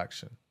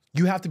distraction.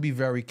 You have to be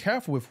very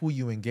careful with who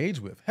you engage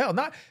with. Hell,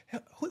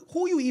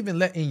 who you even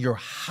let in your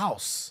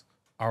house,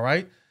 all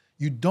right?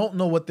 You don't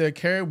know what they're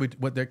carrying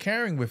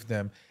with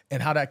them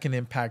and how that can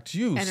impact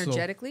you.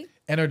 Energetically? So,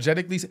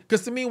 energetically,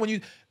 because to me, when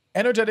you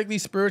energetically,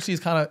 spiritually is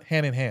kind of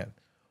hand in hand.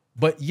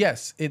 But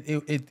yes,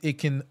 it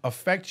can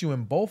affect you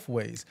in both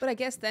ways. But I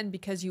guess then,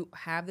 because you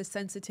have the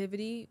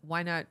sensitivity,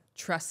 why not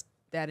trust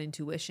that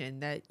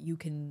intuition that you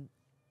can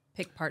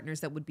pick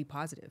partners that would be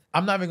positive?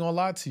 I'm not even gonna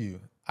lie to you.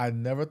 I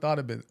never thought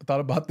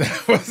about that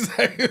for a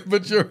second,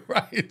 but you're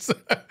right.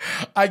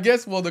 I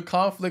guess, well, the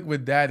conflict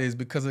with that is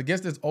because I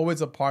guess there's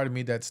always a part of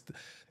me that's,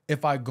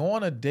 if I go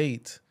on a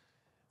date,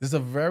 there's a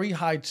very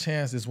high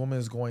chance this woman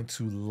is going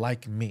to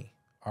like me,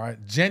 all right?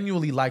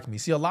 Genuinely like me.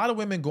 See, a lot of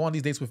women go on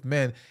these dates with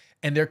men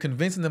and they're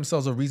convincing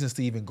themselves of reasons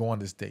to even go on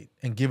this date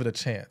and give it a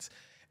chance.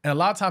 And a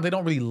lot of times they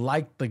don't really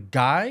like the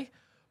guy,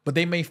 but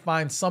they may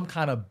find some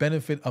kind of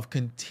benefit of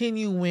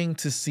continuing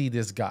to see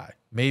this guy.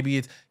 Maybe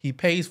it's he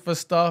pays for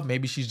stuff,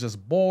 maybe she's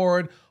just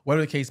bored,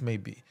 whatever the case may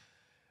be.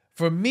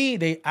 For me,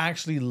 they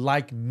actually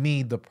like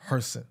me, the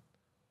person,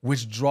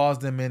 which draws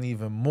them in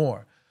even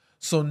more.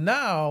 So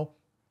now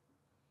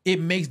it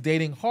makes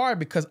dating hard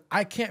because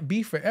I can't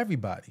be for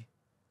everybody.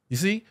 You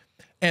see?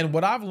 And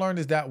what I've learned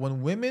is that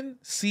when women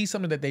see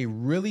something that they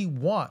really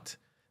want,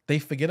 they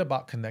forget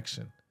about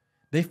connection.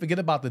 They forget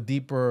about the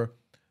deeper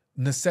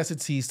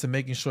necessities to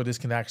making sure this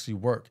can actually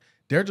work.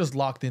 They're just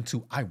locked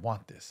into, I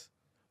want this.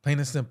 Plain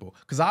and simple.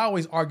 Because I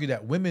always argue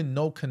that women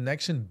know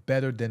connection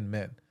better than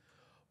men.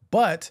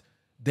 But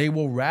they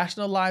will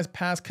rationalize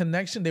past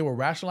connection. They will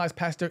rationalize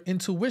past their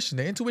intuition.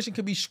 Their intuition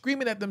could be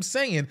screaming at them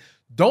saying,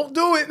 don't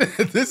do it.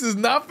 This is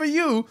not for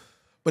you.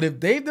 But if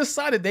they've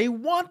decided they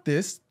want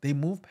this, they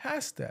move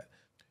past that.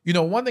 You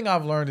know, one thing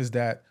I've learned is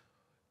that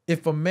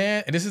if a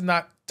man, and this is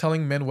not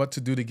telling men what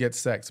to do to get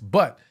sex,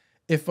 but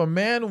if a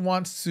man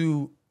wants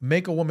to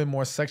make a woman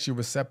more sexually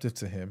receptive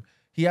to him,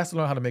 he has to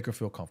learn how to make her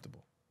feel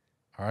comfortable.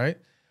 All right?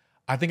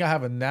 I think I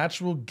have a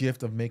natural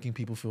gift of making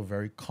people feel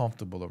very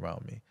comfortable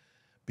around me.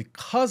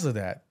 Because of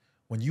that,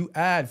 when you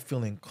add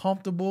feeling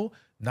comfortable,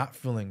 not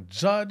feeling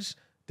judged,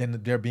 then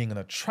there being an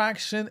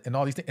attraction and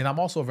all these things. And I'm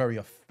also a very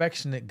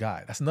affectionate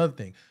guy. That's another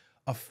thing.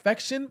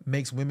 Affection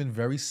makes women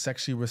very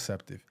sexually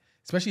receptive,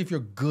 especially if you're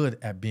good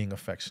at being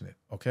affectionate,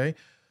 okay?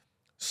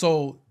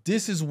 So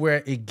this is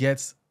where it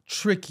gets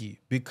tricky,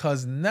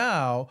 because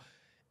now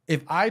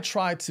if I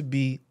try to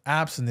be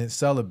abstinent,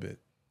 celibate,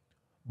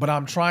 but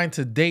I'm trying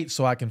to date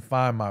so I can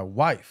find my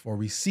wife or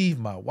receive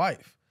my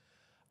wife,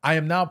 I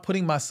am now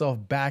putting myself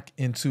back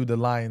into the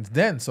lion's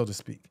den, so to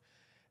speak.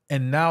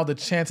 And now the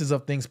chances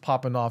of things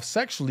popping off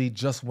sexually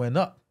just went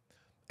up.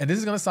 And this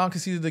is going to sound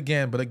conceited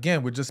again, but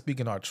again, we're just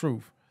speaking our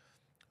truth.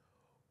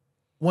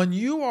 When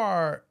you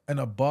are an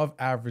above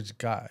average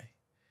guy,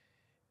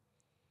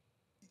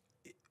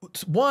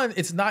 one,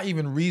 it's not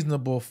even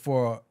reasonable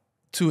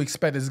to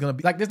expect it's going to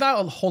be like, there's not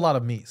a whole lot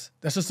of me's.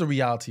 That's just the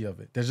reality of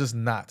it. There's just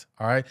not.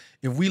 All right.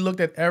 If we looked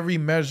at every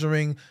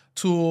measuring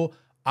tool,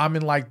 I'm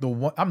in like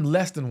I'm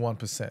less than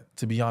 1%,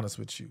 to be honest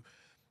with you.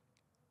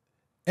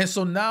 And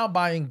so now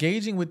by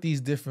engaging with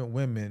these different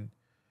women,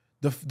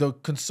 the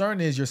concern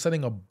is you're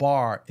setting a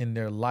bar in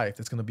their life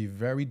that's going to be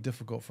very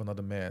difficult for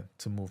another man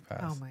to move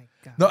past. Oh my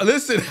God. No,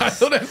 listen, I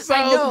know that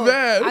sounds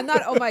bad. I'm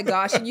not oh my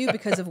gosh in you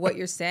because of what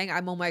you're saying.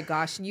 I'm oh my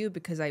gosh in you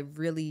because I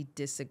really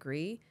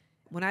disagree.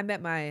 When I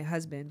met my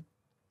husband,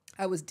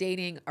 I was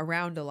dating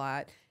around a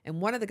lot.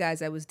 And one of the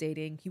guys I was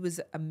dating, he was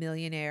a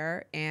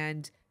millionaire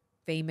and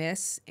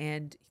famous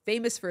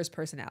for his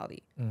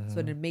personality. So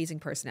an amazing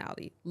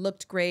personality,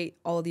 looked great,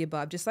 all of the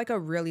above, just like a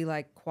really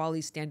like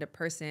quality stand-up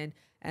person.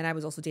 And I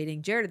was also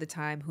dating Jared at the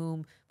time,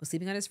 whom was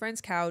sleeping on his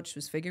friend's couch,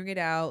 was figuring it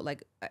out.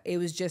 Like it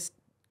was just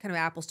kind of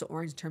apples to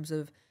orange in terms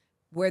of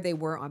where they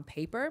were on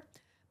paper.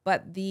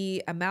 But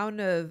the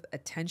amount of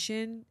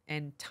attention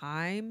and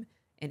time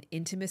and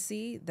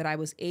intimacy that I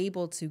was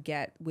able to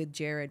get with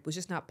Jared was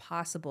just not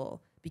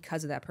possible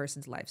because of that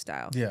person's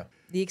lifestyle. Yeah.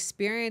 The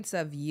experience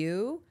of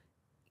you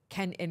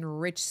can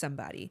enrich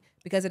somebody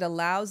because it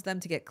allows them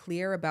to get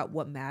clear about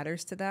what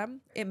matters to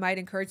them. It might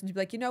encourage them to be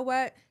like, you know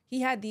what? He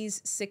had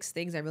these 6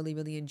 things I really,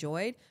 really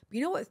enjoyed. But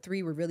you know what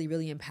 3 were really,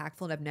 really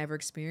impactful and I've never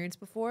experienced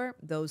before?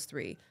 Those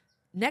 3.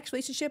 Next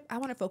relationship, I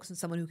want to focus on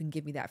someone who can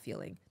give me that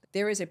feeling.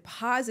 There is a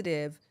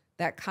positive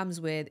that comes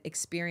with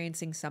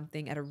experiencing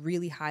something at a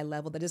really high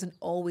level that doesn't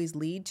always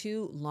lead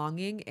to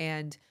longing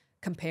and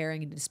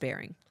comparing and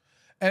despairing.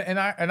 And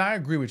I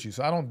agree with you.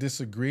 So I don't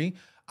disagree.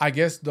 I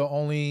guess my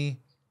only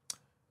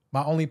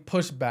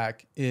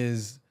pushback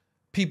is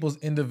people's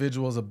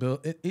individual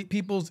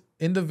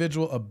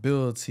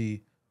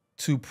ability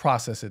to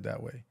process it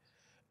that way.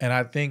 And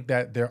I think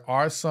that there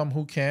are some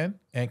who can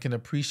and can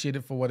appreciate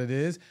it for what it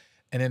is.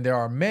 And then there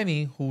are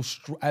many who,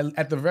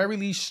 at the very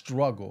least,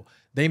 struggle.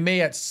 They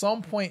may at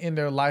some point in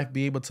their life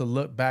be able to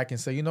look back and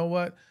say, you know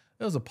what?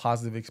 It was a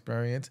positive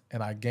experience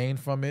and I gained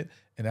from it.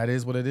 And that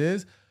is what it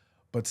is.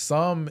 But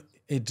some,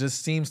 it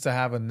just seems to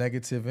have a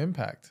negative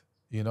impact,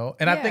 you know?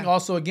 And I think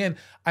also, again,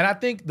 and I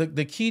think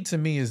the key to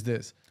me is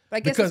this. But I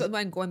guess that's what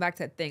I'm going back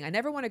to that thing. I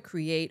never want to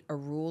create a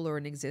rule or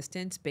an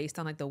existence based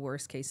on like the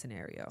worst case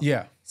scenario.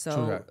 Yeah.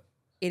 So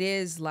it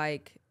is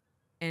like,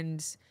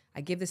 and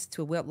I give this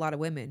to a lot of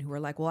women who are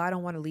like, well, I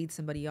don't want to lead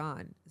somebody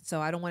on,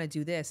 so I don't want to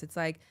do this. It's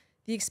like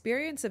the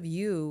experience of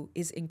you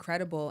is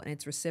incredible and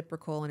it's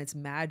reciprocal and it's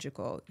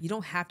magical. You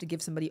don't have to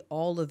give somebody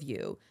all of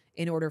you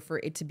in order for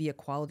it to be a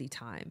quality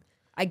time.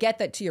 I get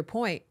that to your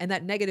point, and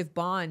that negative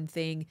bond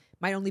thing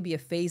might only be a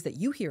phase that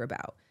you hear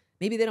about.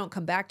 Maybe they don't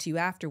come back to you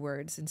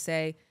afterwards and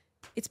say,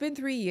 it's been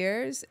 3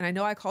 years and I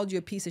know I called you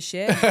a piece of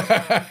shit,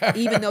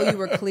 even though you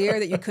were clear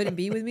that you couldn't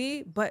be with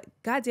me, but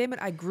God damn it,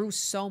 I grew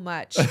so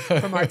much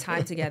from our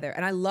time together.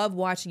 And I love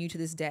watching you to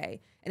this day.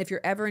 And if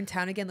you're ever in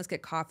town again, let's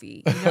get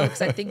coffee, you know,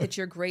 because I think that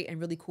you're great and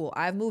really cool.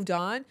 I've moved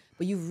on,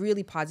 but you've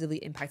really positively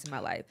impacted my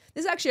life.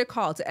 This is actually a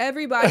call to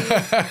everybody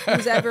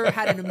who's ever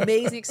had an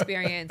amazing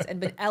experience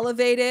and been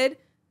elevated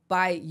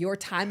by your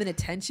time and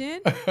attention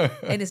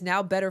and is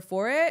now better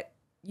for it.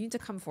 You need to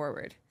come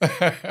forward.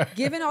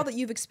 Given all that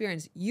you've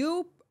experienced,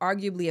 you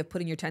arguably have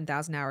put in your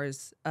 10,000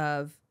 hours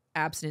of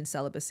abstinence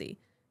celibacy.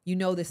 You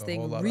know this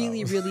thing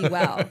really, really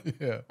well.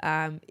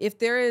 If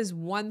there is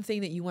one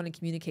thing that you want to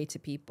communicate to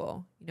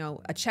people, you know,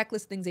 a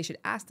checklist of things they should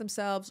ask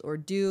themselves or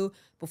do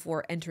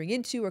before entering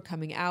into or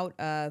coming out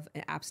of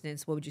an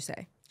abstinence, what would you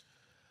say?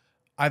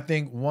 I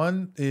think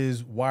one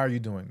is, why are you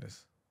doing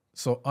this?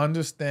 So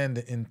understand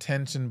the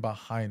intention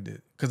behind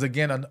it. Because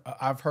again,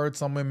 I've heard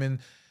some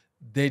women,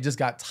 they just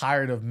got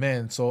tired of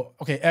men. So,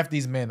 okay, F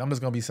these men, I'm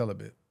just going to be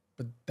celibate.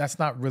 But that's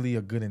not really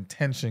a good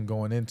intention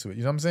going into it.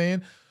 You know what I'm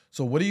saying?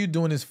 So what are you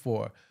doing this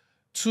for?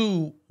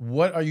 2,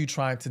 what are you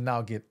trying to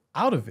now get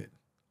out of it?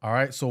 All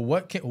right. So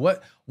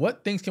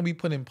what things can we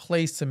put in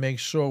place to make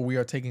sure we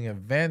are taking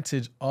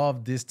advantage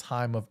of this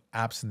time of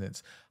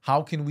abstinence?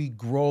 How can we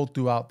grow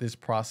throughout this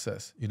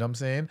process? You know what I'm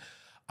saying?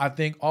 I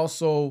think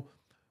also,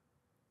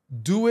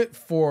 do it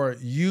for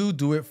you,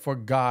 do it for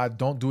God.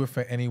 Don't do it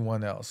for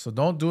anyone else. So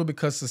don't do it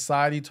because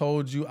society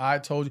told you, I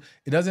told you.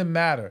 It doesn't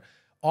matter.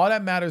 All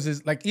that matters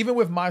is, like, even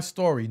with my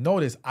story,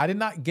 notice I did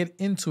not get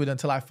into it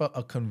until I felt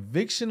a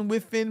conviction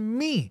within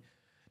me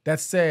that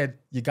said,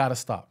 you got to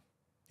stop.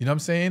 You know what I'm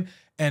saying?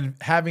 and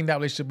having that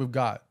relationship with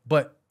God.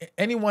 But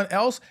anyone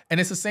else, and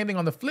it's the same thing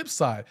on the flip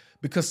side,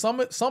 because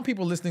some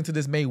people listening to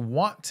this may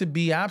want to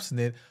be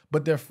abstinent,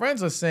 but their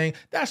friends are saying,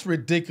 that's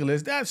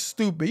ridiculous, that's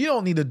stupid, you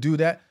don't need to do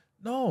that.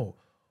 No,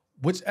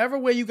 whichever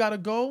way you got to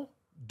go,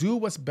 do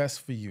what's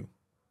best for you.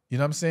 You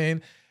know what I'm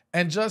saying?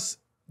 And just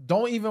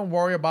don't even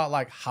worry about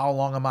like, how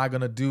long am I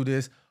going to do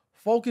this?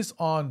 Focus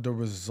on the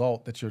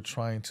result that you're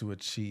trying to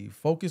achieve.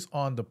 Focus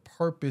on the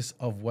purpose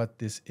of what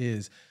this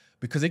is.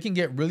 Because it can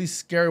get really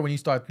scary when you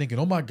start thinking,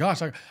 oh my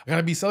gosh, I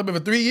gotta be celibate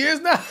for 3 years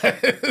now.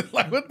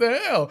 Like, what the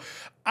hell?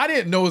 I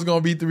didn't know it was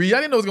gonna be 3. I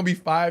didn't know it was gonna be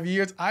 5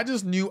 years. I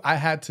just knew I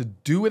had to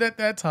do it at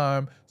that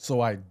time,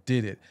 so I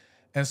did it.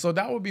 And so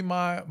that would be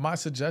my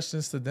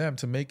suggestions to them,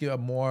 to make it a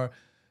more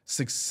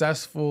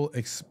successful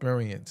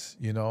experience,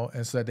 you know,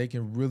 and so that they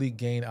can really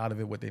gain out of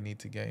it what they need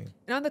to gain.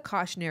 And on the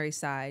cautionary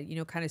side, you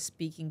know, kind of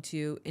speaking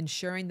to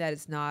ensuring that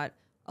it's not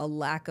a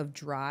lack of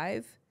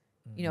drive,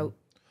 you know.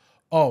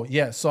 Oh,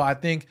 yeah. So I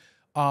think,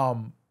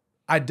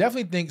 I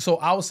definitely think, so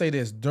I will say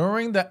this,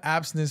 during the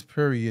abstinence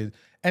period,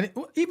 and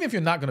even if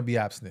you're not going to be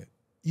abstinent,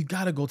 you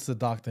got to go to the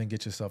doctor and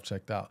get yourself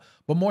checked out.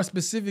 But more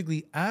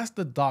specifically, ask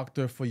the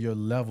doctor for your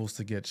levels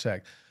to get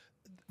checked.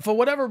 For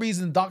whatever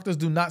reason, doctors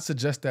do not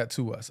suggest that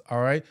to us,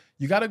 all right?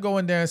 You got to go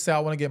in there and say, I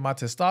want to get my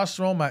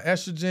testosterone, my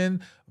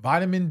estrogen,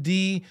 vitamin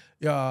D,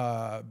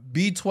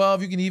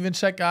 B12, you can even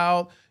check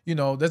out. You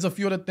know, there's a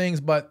few other things,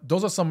 but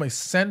those are some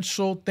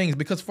essential things.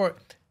 Because for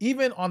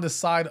even on the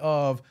side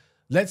of,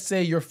 let's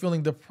say you're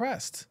feeling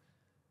depressed,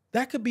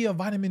 that could be a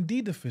vitamin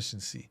D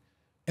deficiency.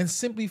 And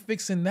simply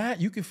fixing that,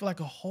 you can feel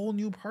like a whole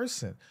new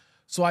person.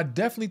 So I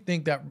definitely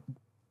think that,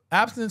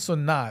 abstinence or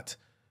not,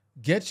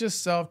 get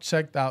yourself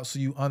checked out so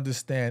you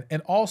understand.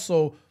 And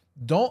also,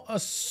 don't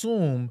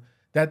assume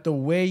that the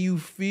way you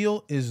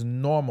feel is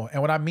normal.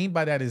 And what I mean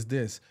by that is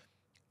this.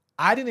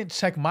 I didn't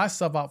check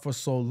myself out for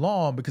so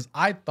long because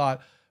I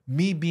thought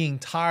me being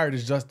tired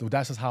is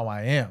that's just how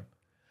I am.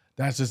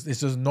 It's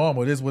just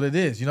normal. It is what it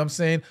is. You know what I'm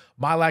saying?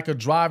 My lack of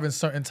drive in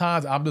certain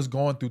times, I'm just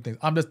going through things.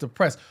 I'm just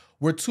depressed.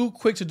 We're too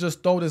quick to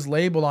just throw this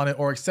label on it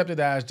or accept it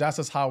as just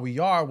as how we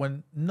are,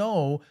 when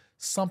no,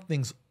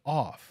 something's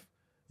off,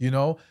 you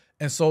know?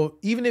 And so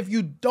even if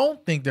you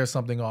don't think there's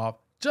something off,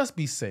 just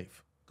be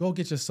safe. Go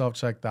get yourself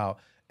checked out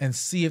and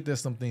see if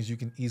there's some things you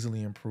can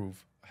easily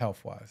improve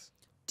health-wise.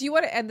 Do you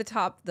want to end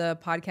the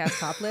podcast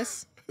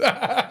topless?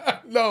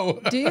 No.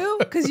 Do you?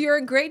 Because you're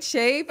in great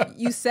shape.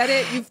 You said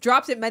it. You've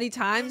dropped it many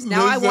times.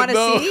 Now I want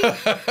to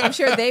see. I'm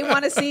sure they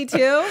want to see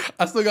too.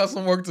 I still got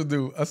some work to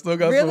do. Yes. I still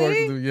got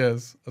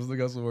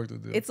some work to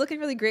do. It's looking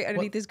really great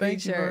underneath this green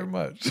shirt. Thank you very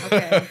much.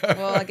 Okay.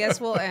 Well, I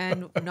guess we'll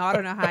end not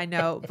on a high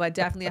note, but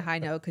definitely a high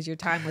note because your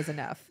time was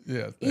enough.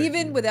 Yeah.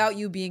 Even without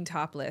you being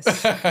topless,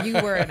 you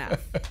were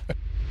enough.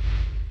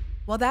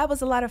 Well, that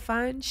was a lot of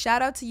fun.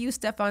 Shout out to you,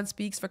 Stephan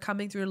Speaks, for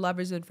coming through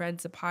Lovers and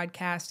Friends, the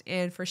podcast,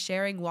 and for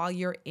sharing while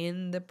you're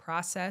in the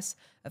process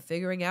of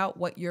figuring out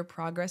what your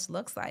progress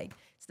looks like.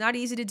 It's not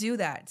easy to do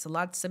that. It's a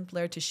lot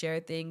simpler to share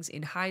things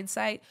in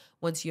hindsight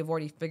once you've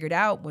already figured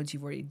out, once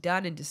you've already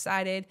done and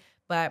decided.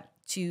 But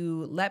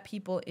to let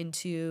people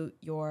into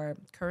your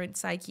current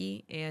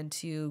psyche and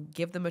to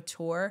give them a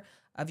tour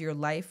of your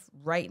life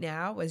right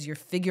now as you're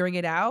figuring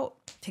it out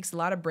takes a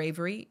lot of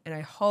bravery. And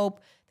I hope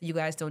that you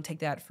guys don't take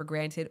that for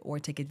granted or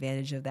take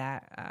advantage of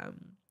that.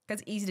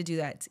 Because it's easy to do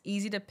that. It's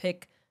easy to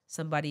pick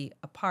somebody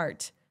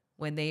apart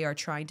when they are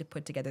trying to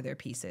put together their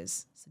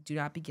pieces. So do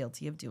not be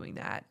guilty of doing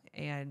that.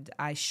 And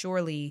I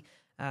surely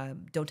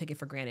don't take it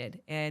for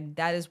granted. And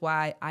that is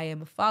why I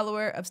am a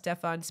follower of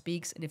Stephan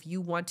Speaks. And if you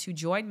want to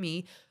join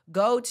me,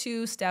 go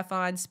to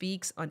Stephan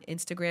Speaks on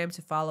Instagram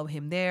to follow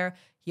him there.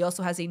 He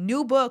also has a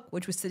new book,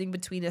 which was sitting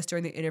between us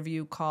during the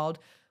interview, called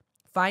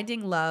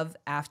Finding Love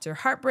After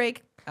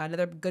Heartbreak.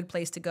 Another good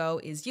place to go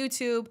is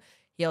YouTube.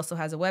 He also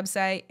has a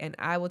website, and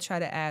I will try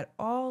to add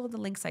all of the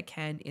links I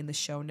can in the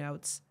show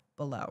notes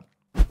below.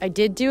 I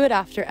did do it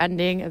after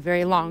ending a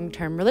very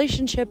long-term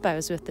relationship. I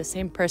was with the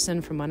same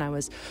person from when I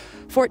was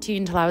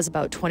 14 till I was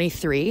about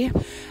 23.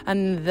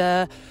 And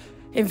the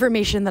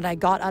information that I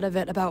got out of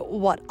it about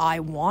what I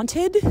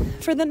wanted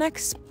for the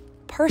next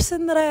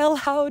person that I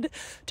allowed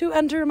to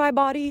enter my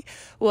body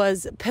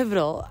was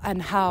pivotal,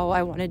 and how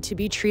I wanted to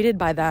be treated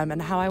by them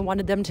and how I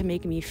wanted them to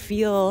make me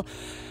feel,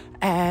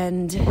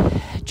 and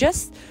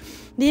just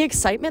the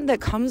excitement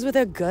that comes with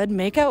a good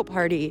makeout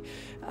party.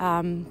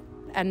 And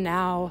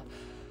now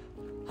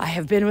I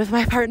have been with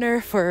my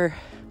partner for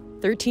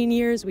 13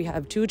 years. We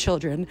have 2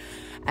 children,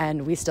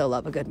 and we still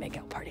love a good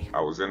makeout party. I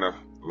was in a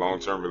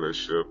long-term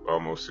relationship,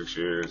 almost 6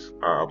 years.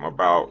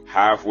 About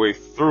halfway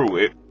through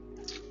it,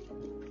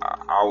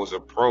 I was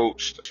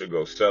approached to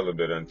go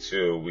celibate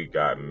until we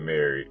got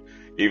married,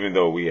 even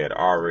though we had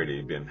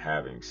already been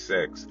having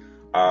sex.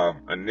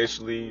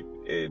 Initially,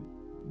 it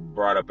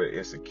brought up an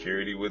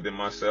insecurity within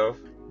myself,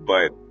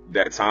 but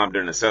that time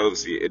during the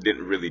celibacy, it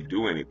didn't really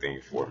do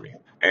anything for me.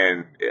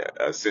 And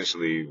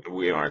essentially,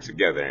 we aren't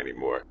together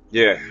anymore.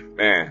 Yeah,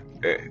 man,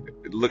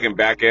 looking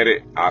back at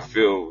it, I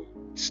feel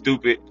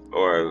stupid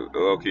or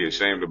low-key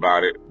ashamed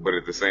about it, but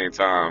at the same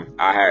time,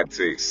 I had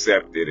to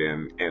accept it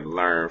and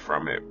learn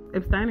from it.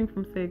 Abstaining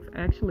from sex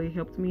actually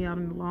helped me out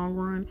in the long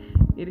run.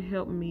 It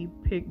helped me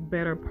pick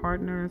better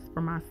partners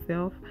for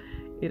myself.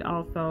 It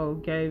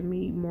also gave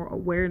me more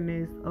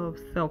awareness of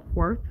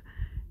self-worth.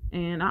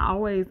 And I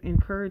always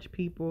encourage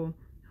people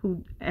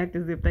who act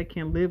as if they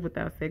can live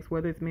without sex,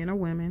 whether it's men or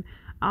women.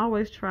 I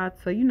always try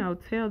to,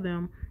 tell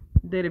them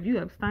that if you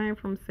abstain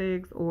from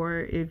sex or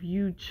if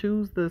you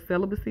choose the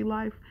celibacy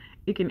life,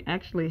 it can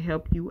actually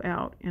help you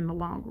out in the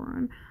long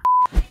run.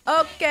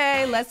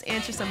 Okay, let's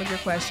answer some of your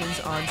questions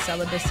on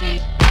celibacy.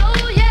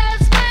 Oh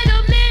yes, wait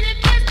a minute,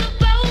 Mr.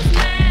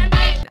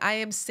 Postman. I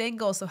am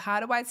single, so how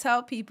do I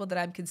tell people that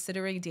I'm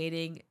considering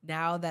dating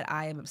now that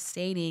I am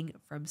abstaining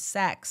from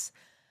sex?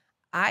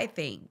 I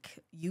think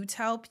you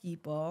tell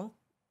people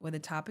when the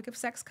topic of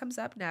sex comes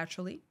up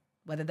naturally,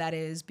 whether that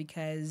is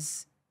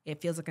because it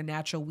feels like a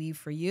natural weave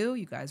for you.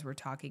 You guys were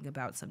talking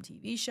about some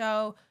TV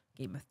show,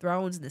 Game of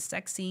Thrones, and the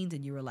sex scenes,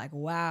 and you were like,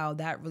 wow,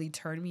 that really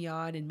turned me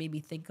on and made me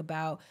think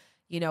about,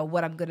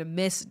 what I'm going to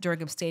miss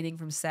during abstaining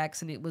from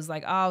sex. And it was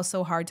like, oh,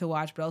 so hard to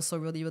watch, but also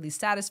really, really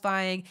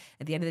satisfying.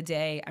 At the end of the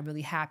day, I'm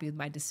really happy with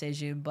my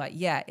decision. But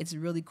yeah, it's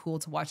really cool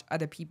to watch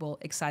other people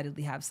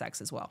excitedly have sex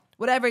as well.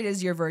 Whatever it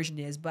is your version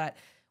is, but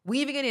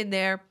weaving it in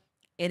there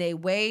in a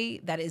way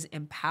that is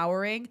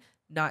empowering,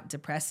 not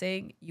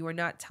depressing. You are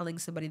not telling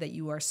somebody that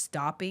you are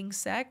stopping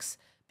sex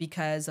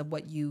because of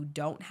what you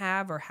don't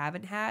have or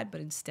haven't had,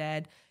 but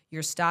instead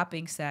you're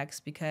stopping sex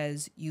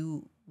because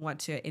you want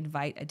to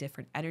invite a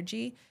different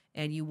energy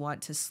and you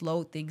want to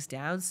slow things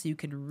down so you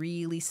can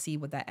really see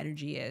what that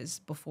energy is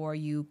before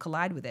you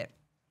collide with it.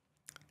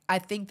 I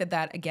think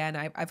that again,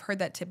 I've heard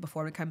that tip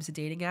before when it comes to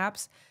dating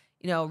apps.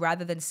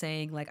 Rather than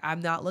saying like,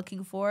 I'm not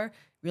looking for,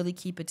 really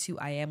keep it to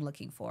I am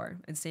looking for.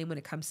 And same when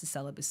it comes to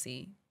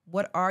celibacy.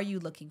 What are you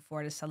looking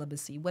for in a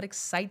celibacy? What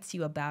excites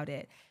you about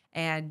it?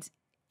 And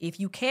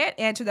if you can't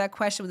answer that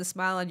question with a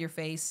smile on your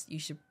face, you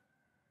should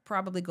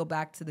probably go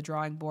back to the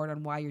drawing board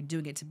on why you're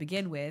doing it to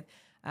begin with.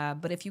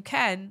 But if you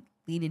can,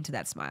 lean into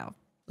that smile.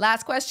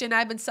 Last question.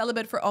 I've been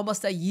celibate for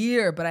almost a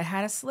year, but I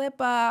had a slip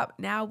up.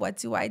 Now what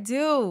do I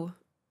do?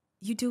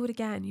 You do it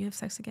again. You have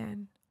sex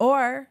again.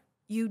 Or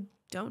you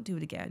don't do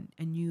it again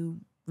and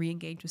you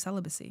re-engage with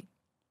celibacy.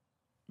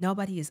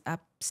 Nobody is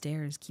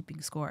upstairs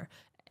keeping score.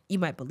 You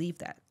might believe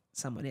that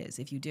someone is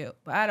if you do,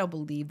 but I don't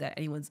believe that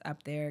anyone's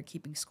up there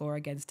keeping score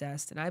against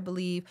us. And I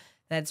believe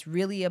that it's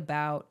really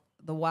about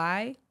the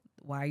why.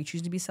 Why are you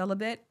choosing to be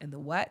celibate? And the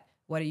what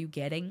are you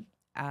getting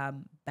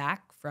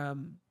back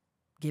from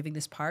giving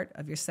this part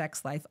of your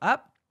sex life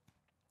up?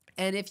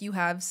 And if you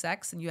have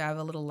sex and you have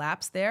a little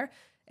lapse there,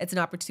 it's an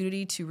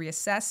opportunity to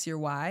reassess your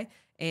why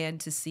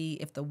and to see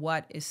if the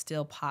what is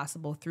still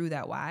possible through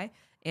that why.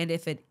 And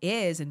if it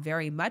is, and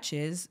very much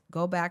is,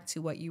 go back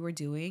to what you were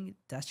doing,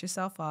 dust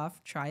yourself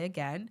off, try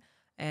again,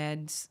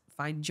 and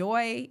find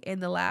joy in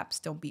the lapse.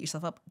 Don't beat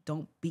yourself up.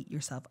 Don't beat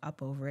yourself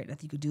up over it.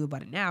 Nothing you could do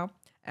about it now.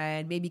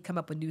 And maybe come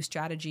up with new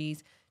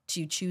strategies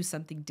to choose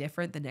something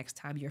different the next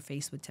time you're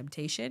faced with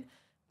temptation.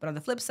 But on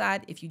the flip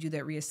side, if you do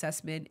that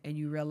reassessment and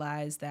you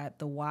realize that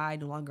the why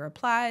no longer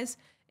applies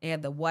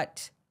and the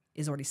what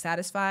is already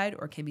satisfied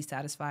or can be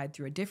satisfied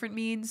through a different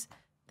means,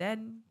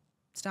 then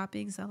stop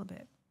being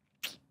celibate.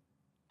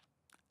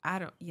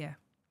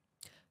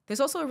 There's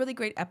also a really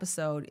great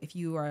episode, if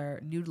you are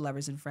new to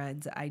Lovers and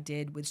Friends, I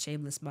did with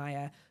Shameless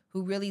Maya,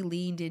 who really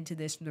leaned into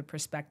this from the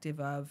perspective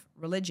of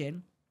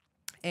religion.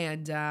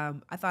 And I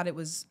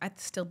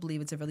still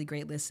believe it's a really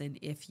great listen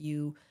if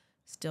you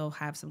still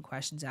have some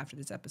questions after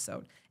this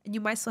episode. And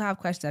you might still have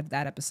questions after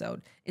that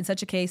episode. In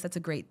such a case, that's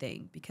a great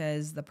thing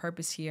because the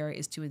purpose here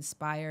is to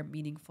inspire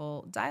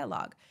meaningful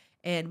dialogue.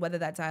 And whether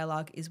that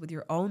dialogue is with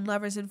your own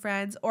lovers and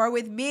friends or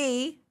with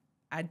me,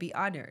 I'd be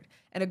honored.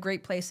 And a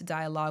great place to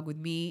dialogue with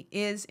me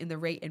is in the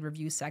rate and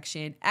review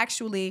section.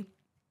 Actually,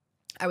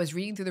 I was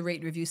reading through the rate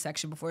and review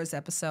section before this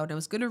episode, and I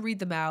was going to read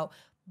them out,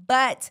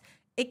 but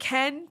it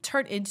can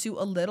turn into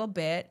a little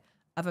bit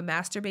of a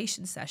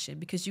masturbation session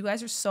because you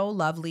guys are so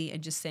lovely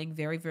and just saying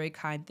very, very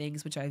kind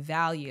things, which I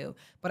value.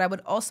 But I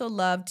would also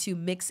love to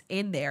mix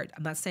in there.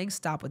 I'm not saying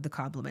stop with the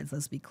compliments,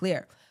 let's be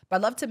clear. But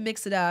I'd love to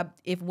mix it up.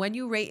 If when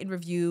you rate and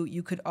review,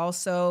 you could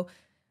also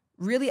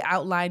really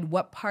outline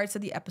what parts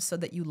of the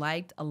episode that you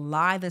liked, a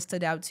line that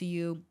stood out to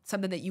you,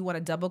 something that you want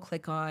to double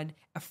click on,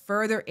 a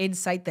further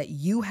insight that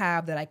you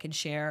have that I can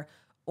share,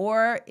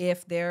 or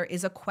if there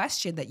is a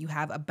question that you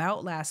have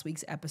about last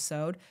week's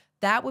episode,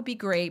 that would be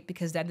great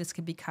because then this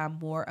can become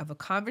more of a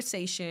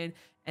conversation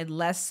and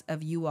less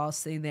of you all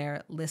sitting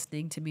there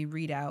listening to me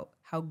read out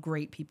how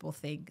great people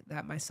think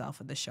that myself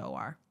and the show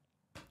are,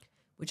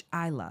 which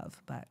I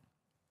love, but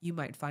you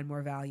might find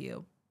more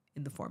value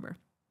in the former.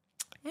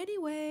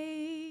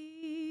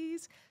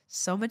 Anyways,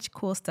 so much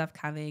cool stuff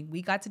coming.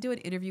 We got to do an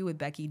interview with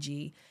Becky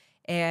G,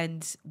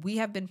 and we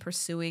have been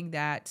pursuing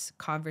that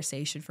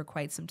conversation for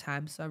quite some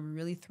time. So I'm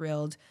really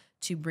thrilled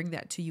to bring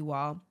that to you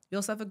all. We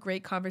also have a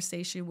great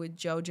conversation with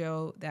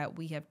JoJo that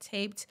we have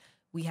taped.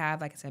 We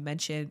have, like as I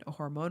mentioned, a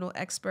hormonal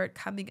expert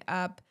coming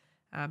up.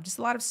 Just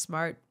a lot of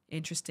smart,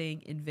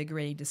 interesting,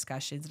 invigorating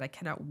discussions that I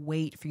cannot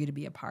wait for you to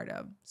be a part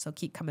of. So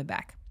keep coming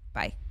back.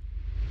 Bye.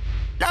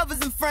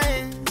 Lovers and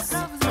friends.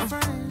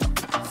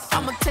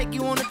 I'ma take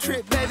you on a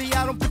trip, baby.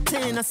 I don't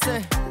pretend. I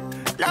said,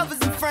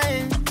 lovers and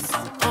friends.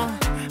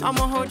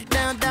 I'ma hold you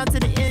down to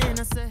the end.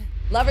 I said.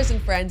 Lovers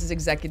and Friends is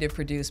executive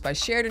produced by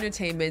Shared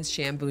Entertainment's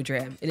Shan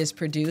Boudram. It is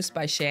produced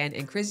by Shan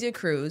and Krizia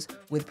Cruz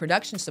with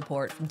production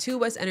support from 2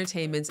 West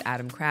Entertainment's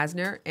Adam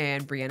Krasner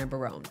and Brianna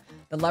Barone.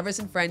 The Lovers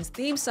and Friends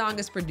theme song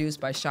is produced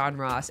by Sean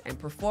Ross and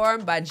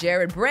performed by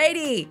Jared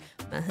Brady,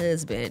 my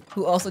husband,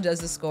 who also does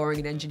the scoring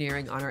and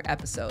engineering on our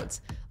episodes.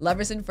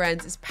 Lovers and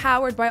Friends is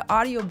powered by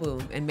Audio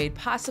Boom and made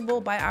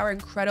possible by our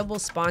incredible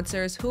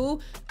sponsors who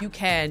you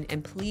can,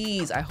 and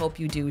please, I hope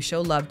you do, show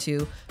love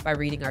to by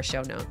reading our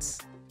show notes.